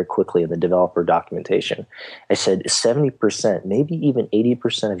outlined very quickly in the developer documentation, I said 70%, maybe even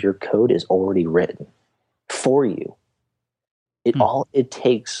 80% of your code is already written for you. All it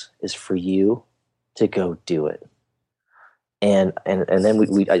takes is for you to go do it. And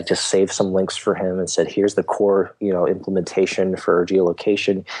then I just saved some links for him and said, here's the core, implementation for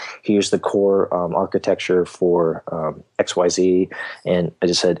geolocation. Here's the core architecture for XYZ. And I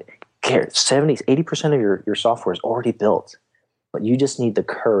just said, 80% of your software is already built, but you just need the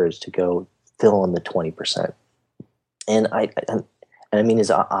courage to go fill in the 20%. And I mean,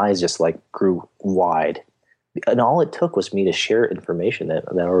 his eyes just like grew wide. And all it took was me to share information that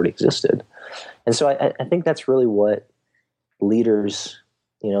already existed. And so I think that's really what leaders,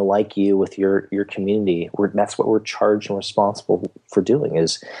 like you with your community, that's what we're charged and responsible for doing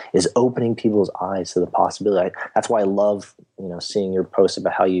is opening people's eyes to the possibility. That's why I love, seeing your posts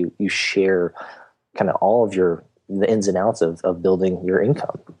about how you share kind of all of the ins and outs of building your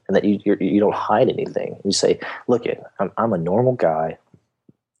income, and that you don't hide anything. You say, look, I'm a normal guy,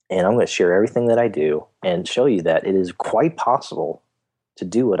 and I'm going to share everything that I do and show you that it is quite possible to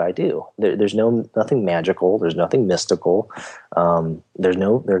do what I do. There's nothing magical. There's nothing mystical. There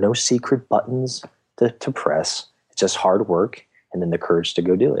are no secret buttons to press. It's just hard work and then the courage to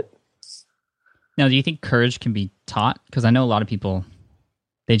go do it. Now, do you think courage can be taught? Because I know a lot of people,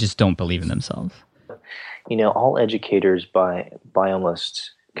 they just don't believe in themselves. All educators by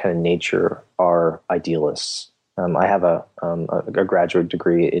almost kind of nature are idealists. I have a graduate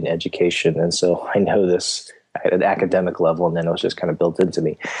degree in education, and so I know this at an academic level, and then it was just kind of built into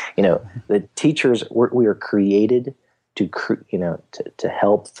me. The teachers, we are created to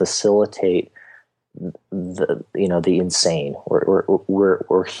help facilitate the insane.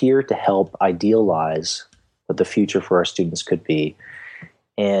 We're here to help idealize what the future for our students could be,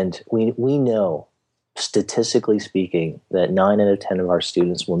 and we know, statistically speaking, that 9 out of 10 of our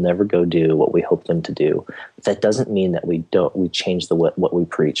students will never go do what we hope them to do. But that doesn't mean that we change what we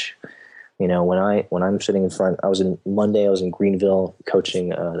preach. When I'm sitting in front, I was in Greenville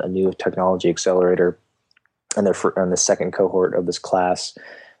coaching a new technology accelerator, and on the second cohort of this class,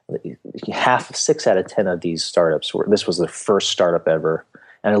 6 out of 10 of these startups this was the first startup ever.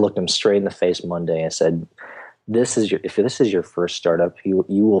 And I looked them straight in the face Monday and I said, if this is your first startup, you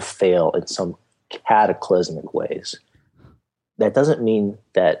will fail in some cataclysmic ways. That doesn't mean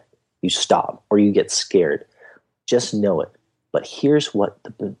that you stop or you get scared. Just know it. But here's what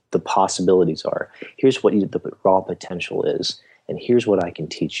the possibilities are. Here's what the raw potential is. And here's what I can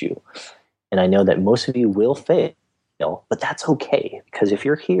teach you. And I know that most of you will fail, but that's okay. Because if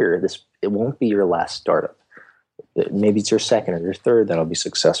you're here, it won't be your last startup. Maybe it's your second or your third that'll be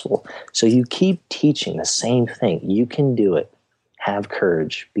successful. So you keep teaching the same thing. You can do it. Have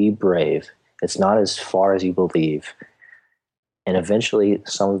courage. Be brave. It's not as far as you believe. And eventually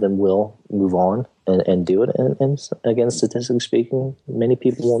some of them will move on and do it. And again, statistically speaking, many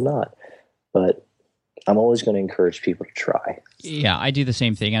people will not. But I'm always going to encourage people to try. Yeah, I do the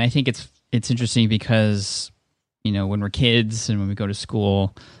same thing. And I think it's interesting because, when we're kids and when we go to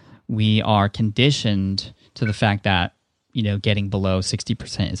school, we are conditioned to the fact that, getting below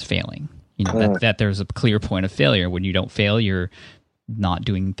 60% is failing. That there's a clear point of failure. When you don't fail, you're not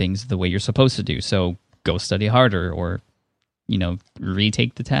doing things the way you're supposed to do. So go study harder, or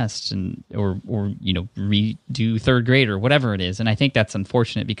retake the test, or redo third grade or whatever it is. And I think that's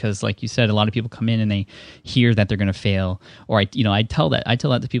unfortunate because, like you said, a lot of people come in and they hear that they're going to fail. Or I tell that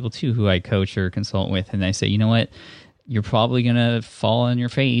to people too who I coach or consult with, and I say, you know what, you're probably going to fall on your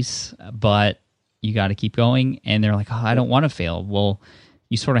face, but you got to keep going. And they're like, oh, I don't want to fail. Well,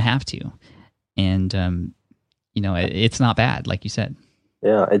 you sort of have to. And it's not bad, like you said.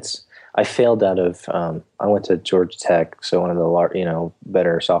 Yeah, I failed out of, I went to Georgia Tech, so one of the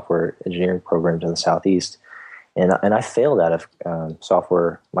better software engineering programs in the Southeast, and I failed out of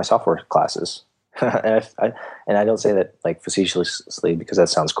my software classes. and I don't say that like facetiously because that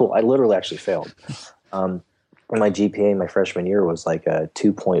sounds cool. I literally actually failed. My GPA my freshman year was like a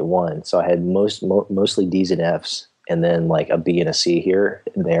 2.1, so I had mostly D's and F's, and then like a B and a C here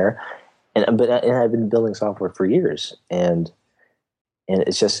and there. And I've been building software for years, and And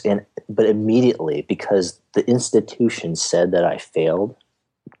it's just, but immediately, because the institution said that I failed,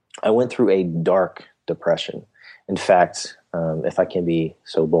 I went through a dark depression. In fact, if I can be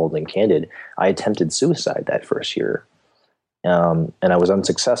so bold and candid, I attempted suicide that first year. And I was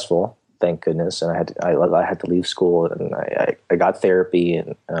unsuccessful, thank goodness. And I had to leave school, and I got therapy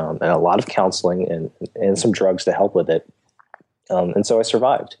and a lot of counseling and some drugs to help with it. And so I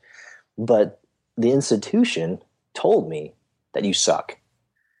survived. But the institution told me that you suck.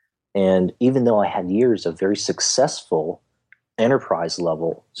 And even though I had years of very successful enterprise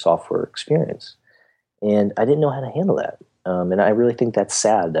level software experience, and I didn't know how to handle that. And I really think that's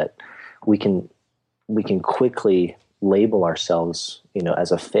sad that we can quickly label ourselves,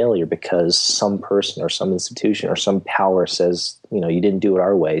 as a failure because some person or some institution or some power says, you didn't do it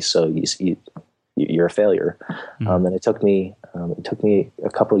our way, so you're a failure. Mm-hmm. And it took me a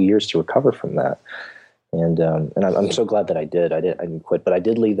couple of years to recover from that. And I'm so glad that I did. I didn't quit, but I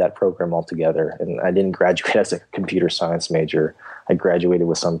did leave that program altogether. And I didn't graduate as a computer science major. I graduated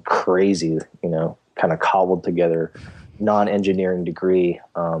with some crazy, kind of cobbled together non-engineering degree.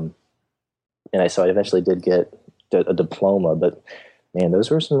 So I eventually did get a diploma, but man, those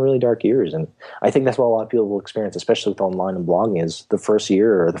were some really dark years. And I think that's what a lot of people will experience, especially with online and blogging, is the first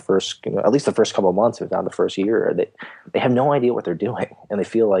year or the first, at least the first couple of months, if not the first year, they have no idea what they're doing. And they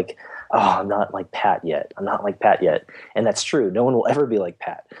feel like, oh, I'm not like Pat yet. And that's true. No one will ever be like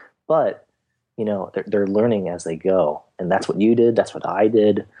Pat. But, they're learning as they go. And that's what you did. That's what I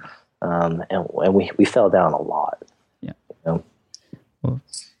did. And we fell down a lot. Yeah. Well,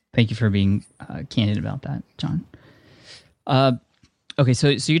 thank you for being candid about that, John. Okay, so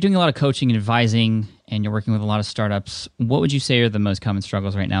you're doing a lot of coaching and advising, and you're working with a lot of startups. What would you say are the most common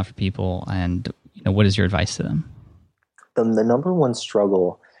struggles right now for people, and what is your advice to them? The number one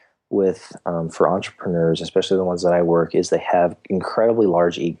struggle with for entrepreneurs, especially the ones that I work, is they have incredibly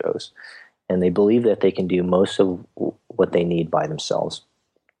large egos, and they believe that they can do most of what they need by themselves.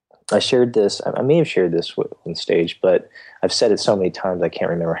 I shared this. I may have shared this on stage, but I've said it so many times I can't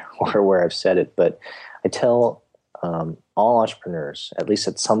remember where I've said it. But I tell all entrepreneurs, at least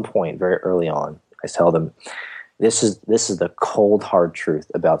at some point very early on, I tell them this is the cold hard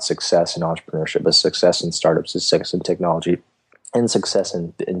truth about success in entrepreneurship, but success in startups, success in technology, and success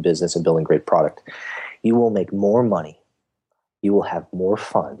in business and building great product. You will make more money, you will have more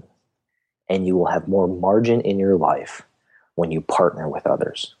fun, and you will have more margin in your life when you partner with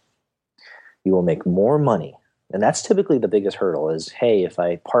others. You will make more money. And that's typically the biggest hurdle is, hey, if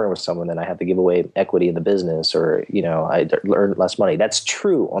I partner with someone, then I have to give away equity in the business or, I earn less money. That's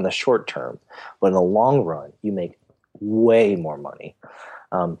true on the short term. But in the long run, you make way more money.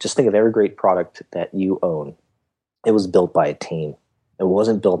 Just think of every great product that you own. It was built by a team. It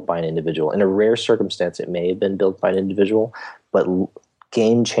wasn't built by an individual. In a rare circumstance, it may have been built by an individual, but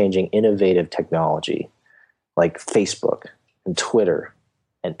game-changing, innovative technology like Facebook and Twitter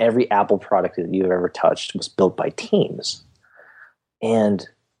and every Apple product that you've ever touched was built by teams. And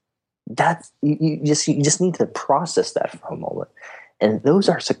that's you just need to process that for a moment. And those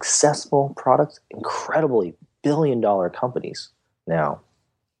are successful products, incredibly billion-dollar companies now.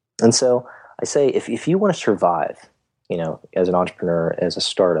 And so I say, if you want to survive, as an entrepreneur, as a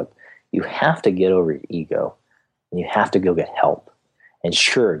startup, you have to get over your ego and you have to go get help. And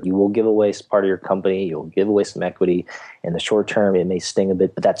sure, you will give away part of your company, you'll give away some equity. In the short term, it may sting a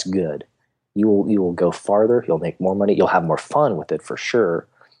bit, but that's good. You will go farther, you'll make more money, you'll have more fun with it for sure,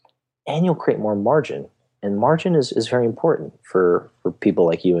 and you'll create more margin. And margin is very important for people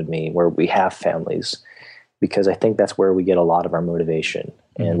like you and me, where we have families, because I think that's where we get a lot of our motivation.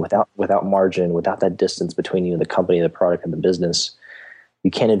 Mm-hmm. And without margin, without that distance between you and the company, the product, and the business, you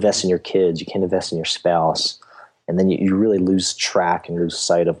can't invest in your kids, you can't invest in your spouse. And then you really lose track and lose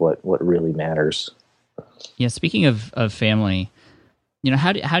sight of what really matters. Yeah. Speaking of family,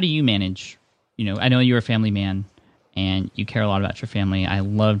 how do you manage? I know you're a family man and you care a lot about your family. I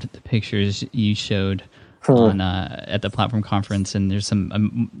loved the pictures you showed on at the platform conference, and there's some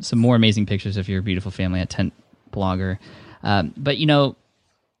more amazing pictures of your beautiful family at Tent Blogger. But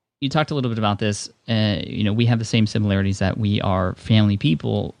you talked a little bit about this. We have the same similarities that we are family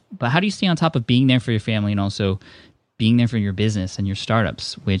people. But how do you stay on top of being there for your family and also being there for your business and your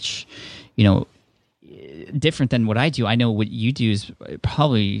startups, which, different than what I do. I know what you do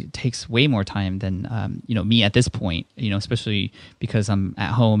probably takes way more time than, me at this point, especially because I'm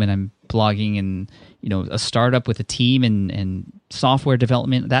at home and I'm blogging and, a startup with a team and software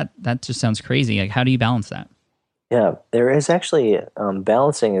development. That just sounds crazy. Like, how do you balance that? Yeah, there is actually,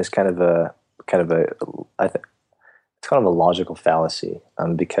 balancing is kind of a I think it's kind of a logical fallacy,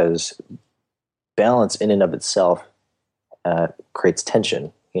 because balance in and of itself creates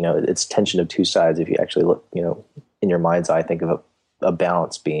tension. It's tension of two sides. If you actually look, in your mind's eye, think of a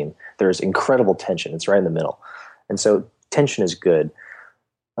balance beam. There's incredible tension. It's right in the middle. And so tension is good.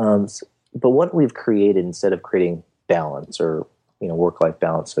 But what we've created, instead of creating balance or, work-life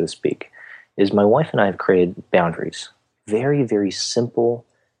balance, so to speak, is my wife and I have created boundaries. Very, very simple,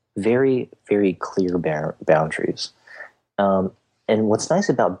 very, very clear boundaries. And what's nice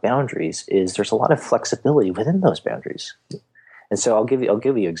about boundaries is there's a lot of flexibility within those boundaries. And so I'll give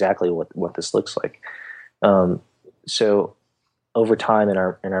you exactly what this looks like. So over time in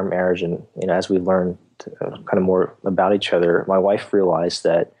our marriage, and as we learned kind of more about each other, my wife realized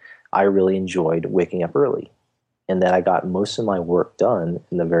that I really enjoyed waking up early, and that I got most of my work done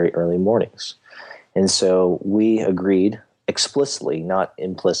in the very early mornings. And so we agreed explicitly, not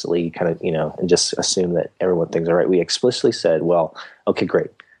implicitly, kind of, and just assume that everyone thinks all right. We explicitly said, well, okay, great.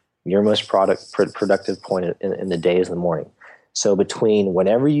 Your most productive point in the day is in the morning. So between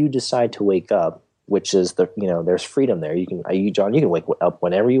whenever you decide to wake up, which is there's freedom there. John, you can wake up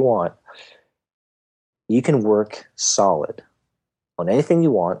whenever you want. You can work solid on anything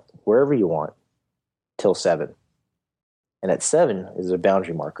you want, wherever you want, till 7. And at 7 is a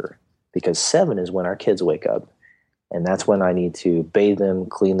boundary marker, because 7 is when our kids wake up. And that's when I need to bathe them,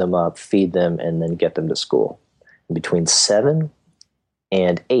 clean them up, feed them, and then get them to school. And between 7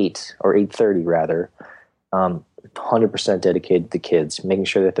 and 8, or 8:30 rather, 100% dedicated to the kids, making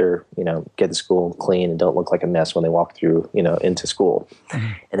sure that they're, get to school clean and don't look like a mess when they walk through, into school.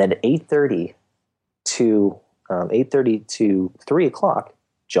 Mm-hmm. And then at 8:30 to 3 o'clock,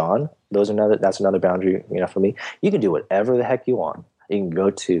 John, that's another boundary, for me. You can do whatever the heck you want. You can go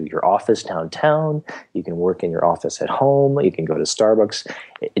to your office downtown. You can work in your office at home. You can go to Starbucks.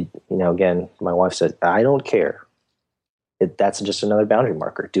 Again, my wife said, I don't care. That's just another boundary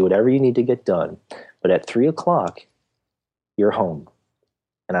marker. Do whatever you need to get done. But at 3 o'clock, you're home.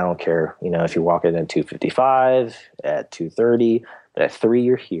 And I don't care, if you walk in at 2:55, at 2:30, but at 3,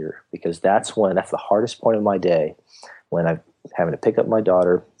 you're here, because that's the hardest point of my day, when I'm having to pick up my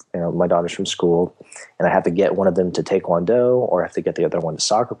daughter. My daughter's from school, and I have to get one of them to Taekwondo, or I have to get the other one to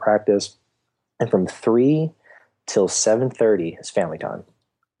soccer practice. And from 3 till 7:30 is family time.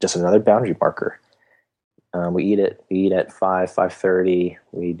 Just another boundary marker. We eat at 5:30.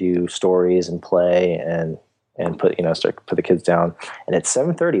 We do stories and play and put the kids down. And at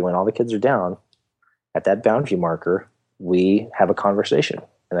 7:30, when all the kids are down, at that boundary marker, we have a conversation.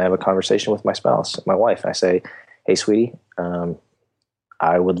 And I have a conversation with my spouse, my wife. I say, hey, sweetie,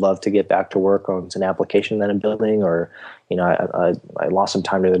 I would love to get back to work on an application that I'm building, or, I lost some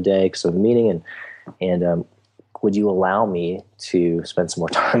time the other day because of a meeting, and would you allow me to spend some more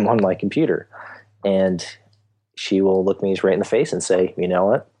time on my computer? And she will look me right in the face and say, you know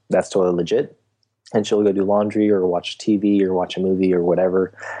what, that's totally legit. And she'll go do laundry or watch TV or watch a movie or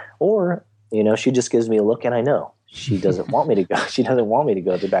whatever. Or, she just gives me a look, and I know she doesn't want me to go. She doesn't want me to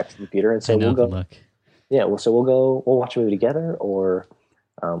go back to the computer. And so we'll go. Look. Yeah. Well, so we'll watch a movie together, or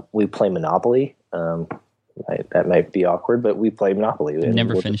we play Monopoly. That might be awkward, but we play Monopoly.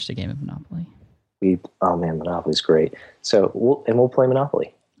 Never finished a game of Monopoly. Oh man, Monopoly's great. So we'll play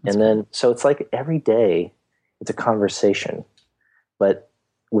Monopoly. That's and then, so it's like every day it's a conversation, but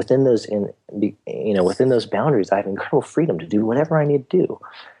within those boundaries, I have incredible freedom to do whatever I need to do.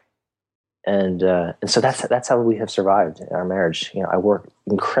 And so that's how we have survived in our marriage. I work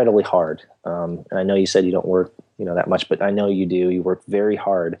incredibly hard. And I know you said you don't work, that much, but I know you do. You work very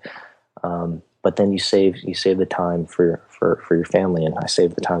hard. But then you save the time for your family, and I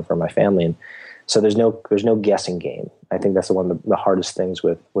save the time for my family. And so there's no guessing game. I think that's one of the hardest things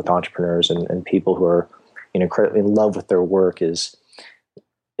with entrepreneurs and people who are incredibly in love with their work is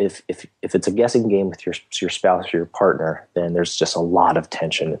if it's a guessing game with your spouse or your partner, then there's just a lot of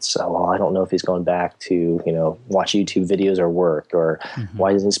tension. It's I don't know if he's going back to watch YouTube videos or work, or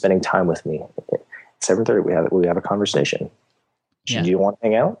why isn't he spending time with me? At 7:30 we have a conversation. Do you want to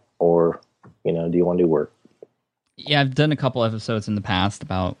hang out, or do you want to do work? Yeah, I've done a couple episodes in the past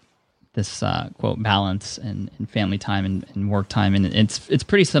about this quote balance and family time and work time, and it's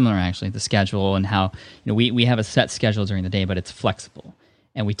pretty similar actually, the schedule, and how we have a set schedule during the day, but it's flexible.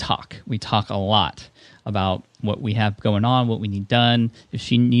 And we talk a lot about what we have going on, what we need done. If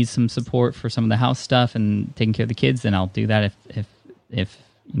she needs some support for some of the house stuff and taking care of the kids, then I'll do that if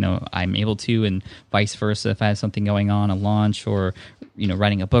I'm able to, and vice versa. If I have something going on, a launch or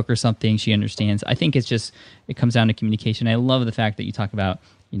writing a book or something, she understands. I think it comes down to communication. I love the fact that you talk about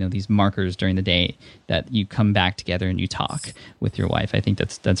these markers during the day, that you come back together and you talk with your wife. I think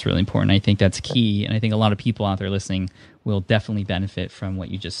that's really important. I think that's key, and I think a lot of people out there listening will definitely benefit from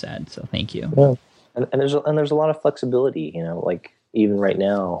what you just said. So thank you. Well, And there's a lot of flexibility, like even right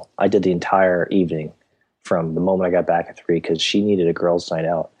now, I did the entire evening from the moment I got back at 3 because she needed a girls' night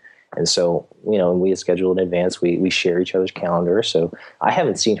out. And so, we had scheduled in advance. We share each other's calendar. So I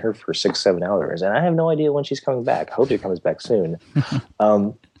haven't seen her for 6-7 hours, and I have no idea when she's coming back. I hope she comes back soon.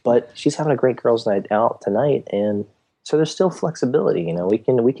 But she's having a great girls' night out tonight, and so there's still flexibility.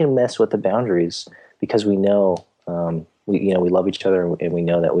 We can mess with the boundaries because we know we love each other, and we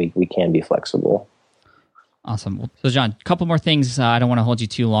know that we can be flexible. Awesome. So, John, a couple more things. I don't want to hold you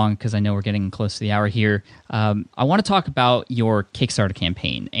too long because I know we're getting close to the hour here. I want to talk about your Kickstarter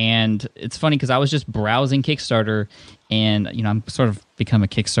campaign. And it's funny because I was just browsing Kickstarter, and I'm sort of become a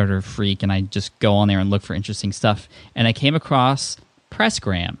Kickstarter freak, and I just go on there and look for interesting stuff. And I came across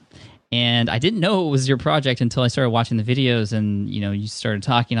Pressgram. And I didn't know it was your project until I started watching the videos, and you started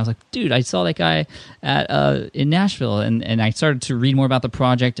talking. I was like, dude, I saw that guy in Nashville, and I started to read more about the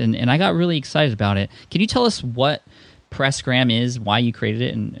project, and I got really excited about it. Can you tell us what Pressgram is, why you created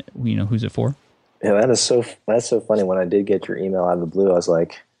it, and who's it for? Yeah, that's so funny. When I did get your email out of the blue, I was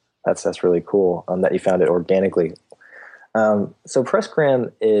like, that's really cool that you found it organically. So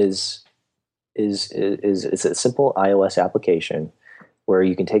Pressgram is a simple iOS application where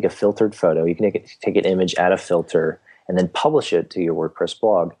you can take a filtered photo, you can take an image, add a filter, and then publish it to your WordPress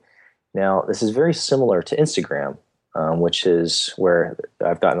blog. Now, this is very similar to Instagram, which is where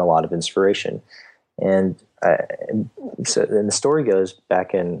I've gotten a lot of inspiration. And the story goes,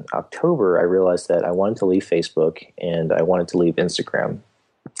 back in October, I realized that I wanted to leave Facebook and I wanted to leave Instagram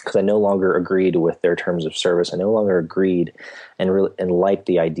because I no longer agreed with their terms of service. I no longer agreed and liked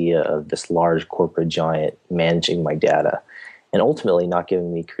the idea of this large corporate giant managing my data and ultimately not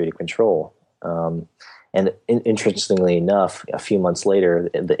giving me creative control. And interestingly enough, a few months later,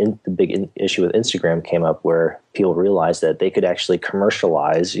 the big issue with Instagram came up where people realized that they could actually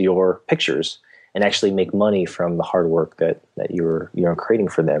commercialize your pictures and actually make money from the hard work that you're creating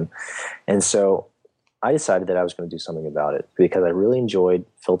for them. And so I decided that I was going to do something about it because I really enjoyed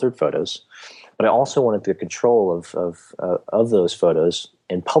filtered photos, but I also wanted the control of those photos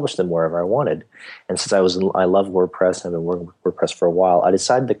and publish them wherever I wanted. And since I love WordPress and I've been working with WordPress for a while, I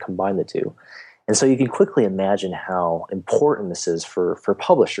decided to combine the two. And so you can quickly imagine how important this is for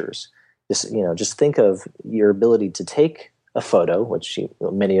publishers. Just think of your ability to take a photo, which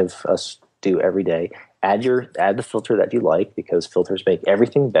many of us do every day, add the filter that you like, because filters make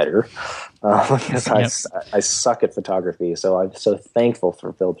everything better. Because I suck at photography, so I'm so thankful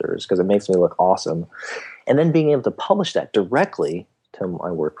for filters because it makes me look awesome. And then being able to publish that directly to my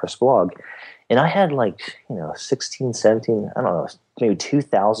WordPress blog. And I had 16, 17, I don't know, maybe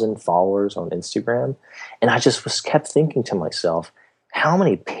 2,000 followers on Instagram. And I just kept thinking to myself, how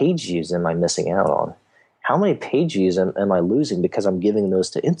many page views am I missing out on? How many page views am I losing because I'm giving those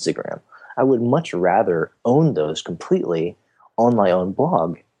to Instagram? I would much rather own those completely on my own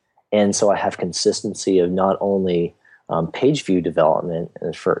blog. And so I have consistency of not only page view development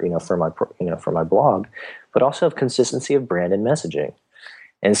for my blog, but also have consistency of brand and messaging.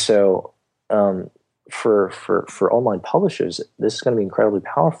 And so for online publishers, this is going to be incredibly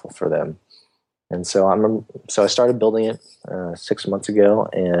powerful for them. And so I started building it 6 months ago,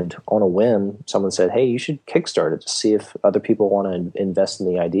 and on a whim, someone said, "Hey, you should kickstart it to see if other people want to invest in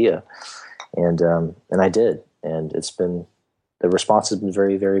the idea." And I did, and the response has been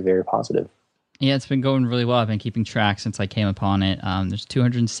very, very, very positive. Yeah, it's been going really well. I've been keeping track since I came upon it. There's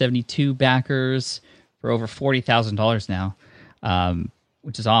 272 backers for over $40,000 now,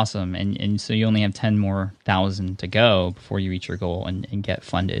 which is awesome. And so you only have 10 more thousand to go before you reach your goal and get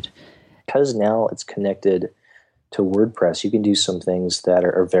funded. Because now it's connected to WordPress, you can do some things that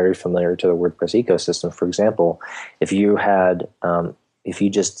are very familiar to the WordPress ecosystem. For example, if you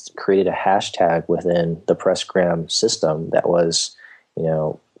just created a hashtag within the Pressgram system that was,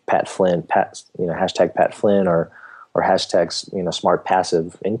 Pat Flynn, hashtag Pat Flynn or hashtags, smart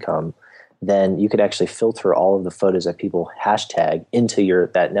passive income, then you could actually filter all of the photos that people hashtag into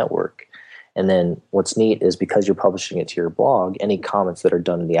that network. And then what's neat is because you're publishing it to your blog, any comments that are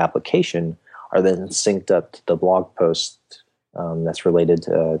done in the application are then synced up to the blog post that's related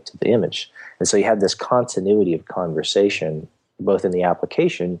to the image. And so you have this continuity of conversation both in the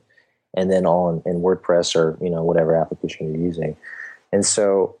application and then in WordPress or whatever application you're using. And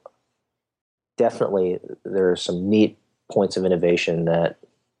so definitely there are some neat points of innovation that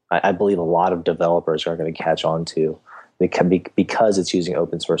I believe a lot of developers are going to catch on to because it's using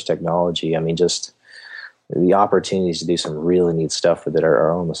open source technology. I mean, just the opportunities to do some really neat stuff with it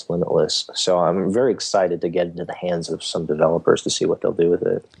are almost limitless. So I'm very excited to get into the hands of some developers to see what they'll do with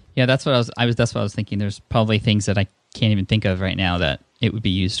it. Yeah, that's what I was thinking. There's probably things that I can't even think of right now that it would be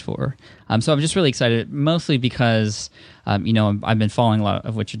used for. So I'm just really excited, mostly because, I've been following a lot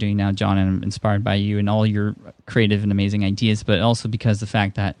of what you're doing now, John, and I'm inspired by you and all your creative and amazing ideas, but also because the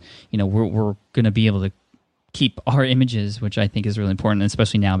fact that, we're going to be able to keep our images, which I think is really important,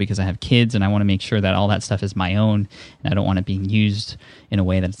 especially now because I have kids and I want to make sure that all that stuff is my own and I don't want it being used in a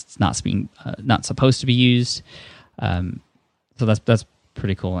way that it's not supposed to be used. So that's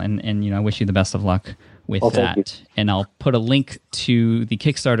pretty cool. And I wish you the best of luck with that. And I'll put a link to the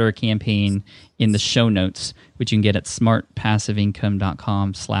Kickstarter campaign in the show notes, which you can get at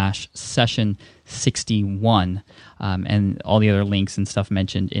smartpassiveincome.com/session61. And all the other links and stuff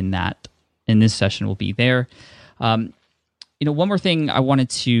mentioned in this session will be there. One more thing I wanted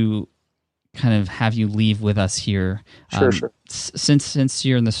to kind of have you leave with us here. Sure. Since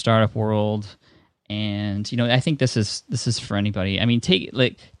you're in the startup world, and I think this is for anybody. I mean,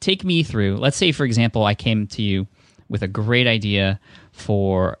 take me through. Let's say, for example, I came to you with a great idea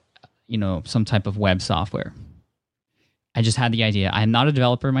for some type of web software. I just had the idea. I'm not a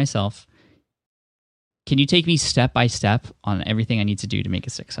developer myself. Can you take me step by step on everything I need to do to make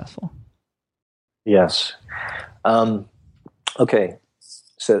it successful? Yes. Okay.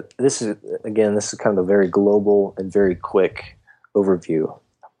 So this is kind of a very global and very quick overview.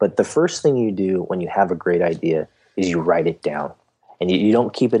 But the first thing you do when you have a great idea is you write it down. And you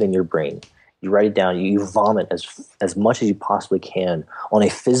don't keep it in your brain. You write it down. You vomit as much as you possibly can on a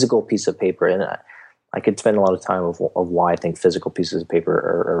physical piece of paper. And I could spend a lot of time of why I think physical pieces of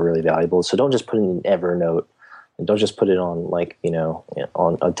paper are really valuable. So don't just put it in Evernote. And don't just put it on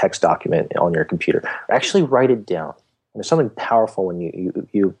on a text document on your computer. Actually write it down. And there's something powerful when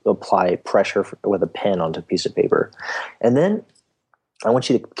you apply pressure with a pen onto a piece of paper. And then I want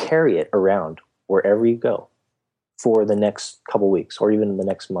you to carry it around wherever you go for the next couple weeks or even the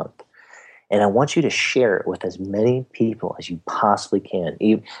next month. And I want you to share it with as many people as you possibly can.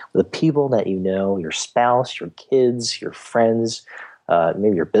 Even the people that you know, your spouse, your kids, your friends,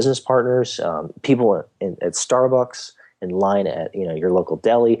 maybe your business partners, people at Starbucks, in line at your local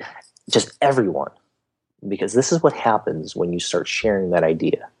deli, just everyone. Because this is what happens when you start sharing that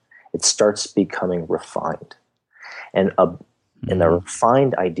idea. It starts becoming refined. And the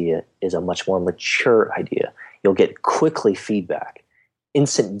refined idea is a much more mature idea. You'll get quickly feedback,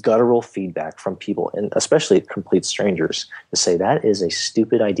 instant guttural feedback from people, and especially complete strangers, to say that is a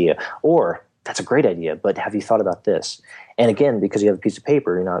stupid idea, or that's a great idea, but have you thought about this? And again, because you have a piece of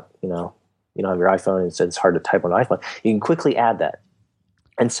paper, you don't have your iPhone, and it's hard to type on an iPhone, you can quickly add that.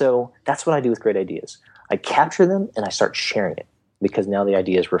 And so that's what I do with great ideas. I capture them and I start sharing it because now the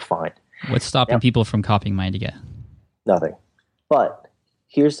idea is refined. What's stopping people from copying my idea? Nothing. But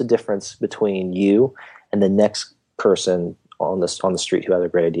here's the difference between you and the next person on the street who has a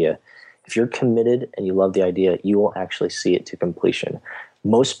great idea. If you're committed and you love the idea, you will actually see it to completion.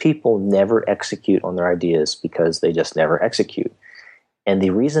 Most people never execute on their ideas because they just never execute. And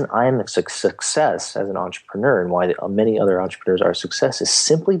the reason I'm a success as an entrepreneur and why many other entrepreneurs are a success is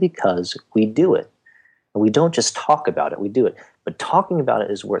simply because we do it. And we don't just talk about it, we do it. But talking about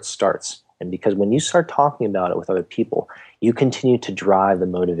it is where it starts. And because when you start talking about it with other people, you continue to drive the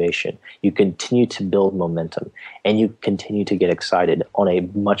motivation, you continue to build momentum, and you continue to get excited on a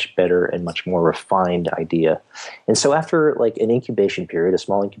much better and much more refined idea. And so after like an incubation period, a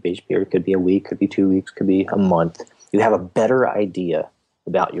small incubation period, could be a week, could be 2 weeks, could be a month, you have a better idea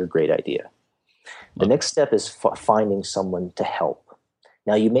about your great idea. The next step is finding someone to help.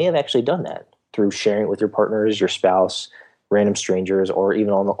 Now, you may have actually done that through sharing it with your partners, your spouse, random strangers, or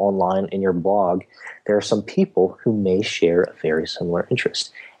even online in your blog. There are some people who may share a very similar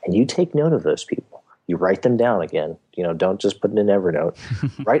interest. And you take note of those people. You write them down again. Don't just put it in Evernote.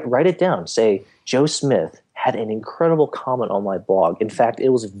 Write it down. Say, Joe Smith had an incredible comment on my blog. In fact, it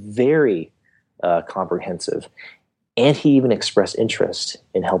was very comprehensive. And he even expressed interest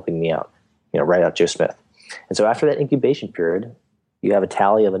in helping me out. Write out Joe Smith. And so after that incubation period, you have a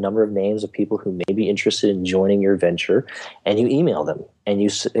tally of a number of names of people who may be interested in joining your venture, and you email them, and you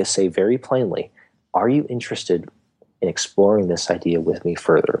say very plainly, are you interested in exploring this idea with me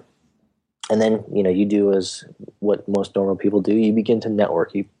further? And then, you do as what most normal people do. You begin to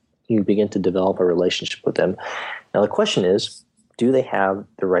network. You begin to develop a relationship with them. Now, the question is, do they have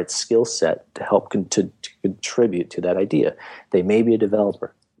the right skill set to help to contribute to that idea? They may be a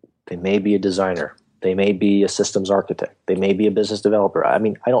developer. They may be a designer. They may be a systems architect. They may be a business developer. I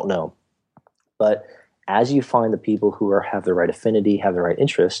don't know. But as you find the people who have the right affinity, have the right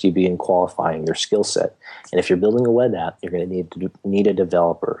interest, you begin qualifying their skill set. And if you're building a web app, you're going to need a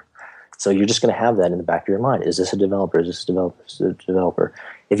developer. So you're just going to have that in the back of your mind. Is this a developer? Is this a developer? Is this a developer?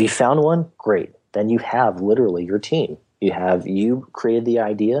 If you found one, great. then you have literally your team. You created the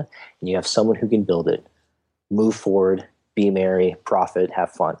idea, and you have someone who can build it, move forward, be merry, profit,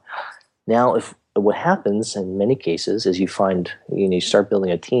 have fun. Now, if what happens in many cases is you start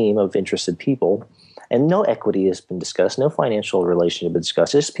building a team of interested people, and no equity has been discussed, no financial relationship has been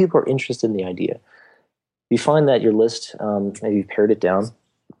discussed, just people are interested in the idea. You find that your list, maybe you've pared it down,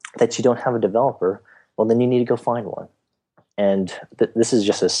 that you don't have a developer, well, then you need to go find one. And this is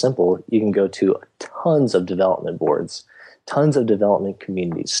just as simple. You can go to tons of development boards, tons of development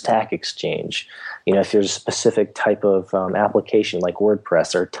communities, Stack Exchange. If there's a specific type of application like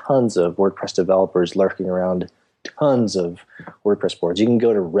WordPress, there are tons of WordPress developers lurking around, tons of WordPress boards. You can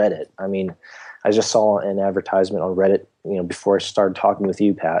go to Reddit. I just saw an advertisement on Reddit, before I started talking with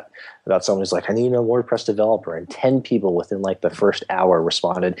you, Pat, about someone who's like, I need a WordPress developer. And 10 people within like the first hour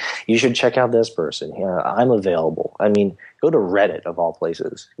responded, you should check out this person. I'm available. Go to Reddit of all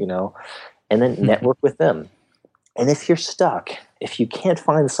places, and then network with them. And if you're stuck, if you can't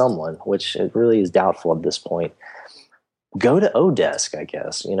find someone, which it really is doubtful at this point, go to Odesk, I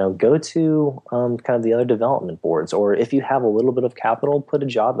guess. Go to kind of the other development boards. Or if you have a little bit of capital, put a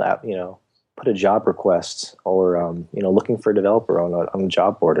job request, or looking for a developer on a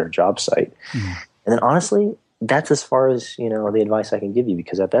job board or a job site. Mm-hmm. And then honestly, that's as far as the advice I can give you,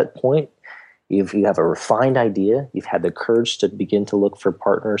 because at that point, you have a refined idea, you've had the courage to begin to look for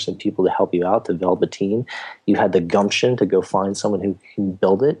partners and people to help you out, to develop a team. You had the gumption to go find someone who can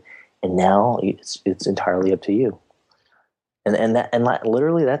build it, and now it's entirely up to you. And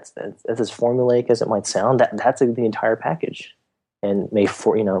literally that's as formulaic as it might sound. That's the entire package. And may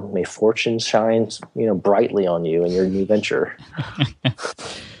fortune shine, brightly on you in your new venture.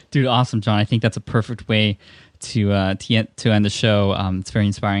 Dude, awesome, John. I think that's a perfect way to end the show. It's very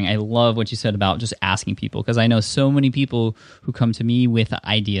inspiring. I love what you said about just asking people, because I know so many people who come to me with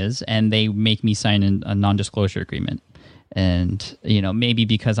ideas and they make me sign a non-disclosure agreement. And maybe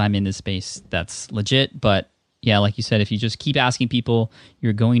because I'm in this space, that's legit. But yeah, like you said, if you just keep asking people,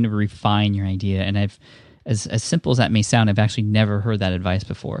 you're going to refine your idea. And As simple as that may sound, I've actually never heard that advice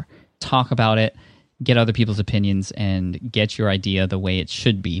before. Talk about it, get other people's opinions, and get your idea the way it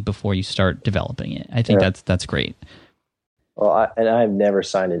should be before you start developing it. I think that's great. Well, I've never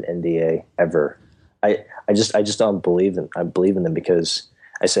signed an NDA ever. I just don't believe them. I believe in them because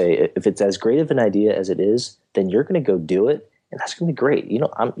I say, if it's as great of an idea as it is, then you're going to go do it, and that's going to be great.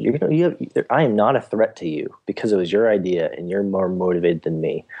 I am not a threat to you because it was your idea, and you're more motivated than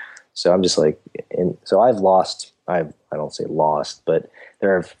me. So I'm just like, so I've lost. I don't say lost, but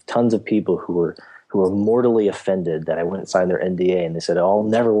there are tons of people who were mortally offended that I wouldn't sign their NDA, and they said, "Oh, I'll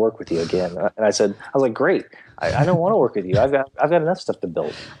never work with you again." And I was like, "Great, I don't want to work with you. I've got enough stuff to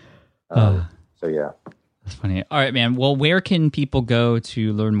build." So yeah, that's funny. All right, man. Well, where can people go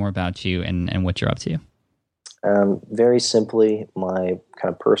to learn more about you and what you're up to? Very simply, my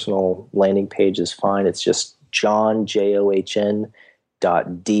kind of personal landing page is fine. It's just John, JOHN.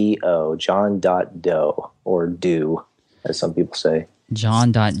 John.do, or do, as some people say.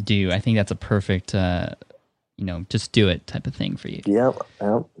 John.do. I think that's a perfect, just do it type of thing for you. Yep.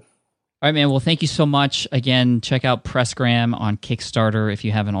 All right, man. Well, thank you so much. Again, check out Pressgram on Kickstarter if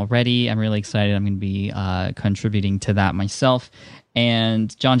you haven't already. I'm really excited. I'm going to be contributing to that myself.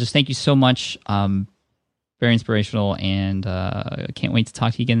 And John, just thank you so much. Very inspirational, and I can't wait to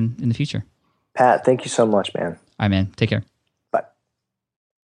talk to you again in the future. Pat, thank you so much, man. All right, man. Take care.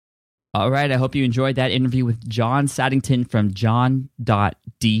 All right, I hope you enjoyed that interview with John Saddington from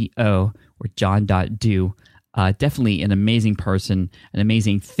John.do, or John.do. Definitely an amazing person, an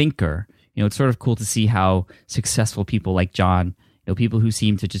amazing thinker. It's sort of cool to see how successful people like John, people who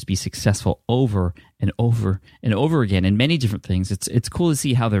seem to just be successful over and over and over again in many different things. It's cool to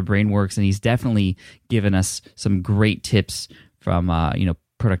see how their brain works, and he's definitely given us some great tips from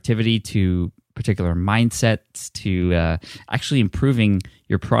productivity to particular mindsets to actually improving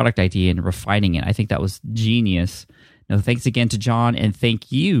your product idea and refining it. I think that was genius. Now, thanks again to John, and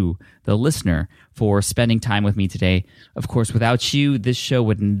thank you, the listener, for spending time with me today. Of course, without you, this show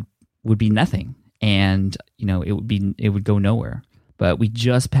would be nothing, and it would go nowhere. But we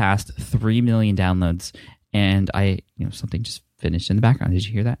just passed 3 million downloads, and something just finished in the background. Did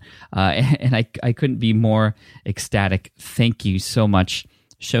you hear that? And I couldn't be more ecstatic. Thank you so much.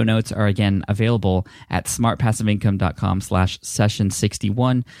 Show notes are, again, available at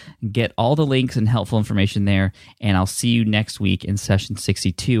smartpassiveincome.com/session61. Get all the links and helpful information there, and I'll see you next week in session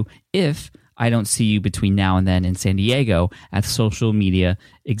 62 if I don't see you between now and then in San Diego at Social Media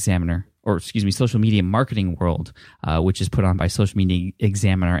Examiner social media marketing world, which is put on by Social Media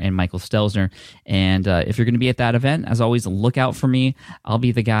Examiner and Michael Stelzner. And if you're going to be at that event, as always, look out for me. I'll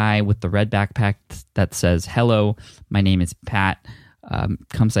be the guy with the red backpack that says, "Hello, my name is Pat.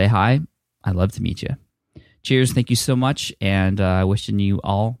 Come say hi. I'd love to meet you." Cheers. Thank you so much. And wishing you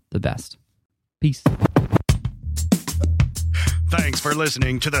all the best. Peace. Thanks for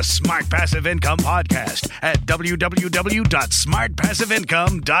listening to the Smart Passive Income Podcast at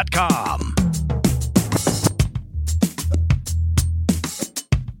www.smartpassiveincome.com.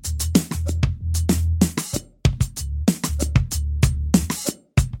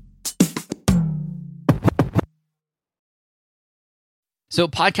 So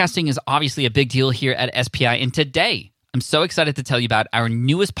podcasting is obviously a big deal here at SPI, and today I'm so excited to tell you about our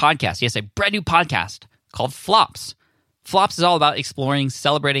newest podcast. Yes, a brand new podcast called Flops. Flops is all about exploring,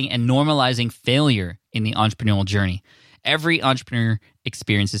 celebrating, and normalizing failure in the entrepreneurial journey. Every entrepreneur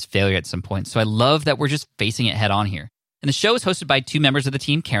experiences failure at some point, so I love that we're just facing it head on here. And the show is hosted by two members of the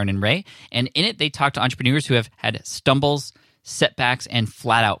team, Karen and Ray, and in it they talk to entrepreneurs who have had stumbles, setbacks, and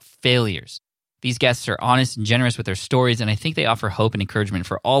flat-out failures. These guests are honest and generous with their stories, and I think they offer hope and encouragement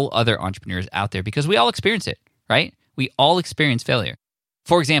for all other entrepreneurs out there because we all experience it, right? We all experience failure.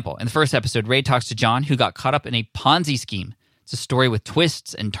 For example, in the first episode, Ray talks to John, who got caught up in a Ponzi scheme. It's a story with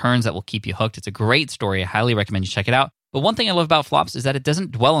twists and turns that will keep you hooked. It's a great story. I highly recommend you check it out. But one thing I love about Flops is that it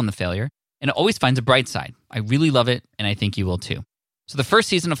doesn't dwell on the failure, and it always finds a bright side. I really love it, and I think you will too. So the first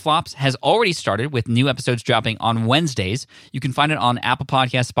season of Flops has already started with new episodes dropping on Wednesdays. You can find it on Apple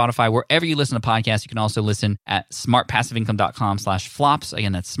Podcasts, Spotify, wherever you listen to podcasts. You can also listen at smartpassiveincome.com/flops.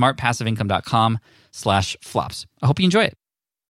 Again, that's smartpassiveincome.com/flops. I hope you enjoy it.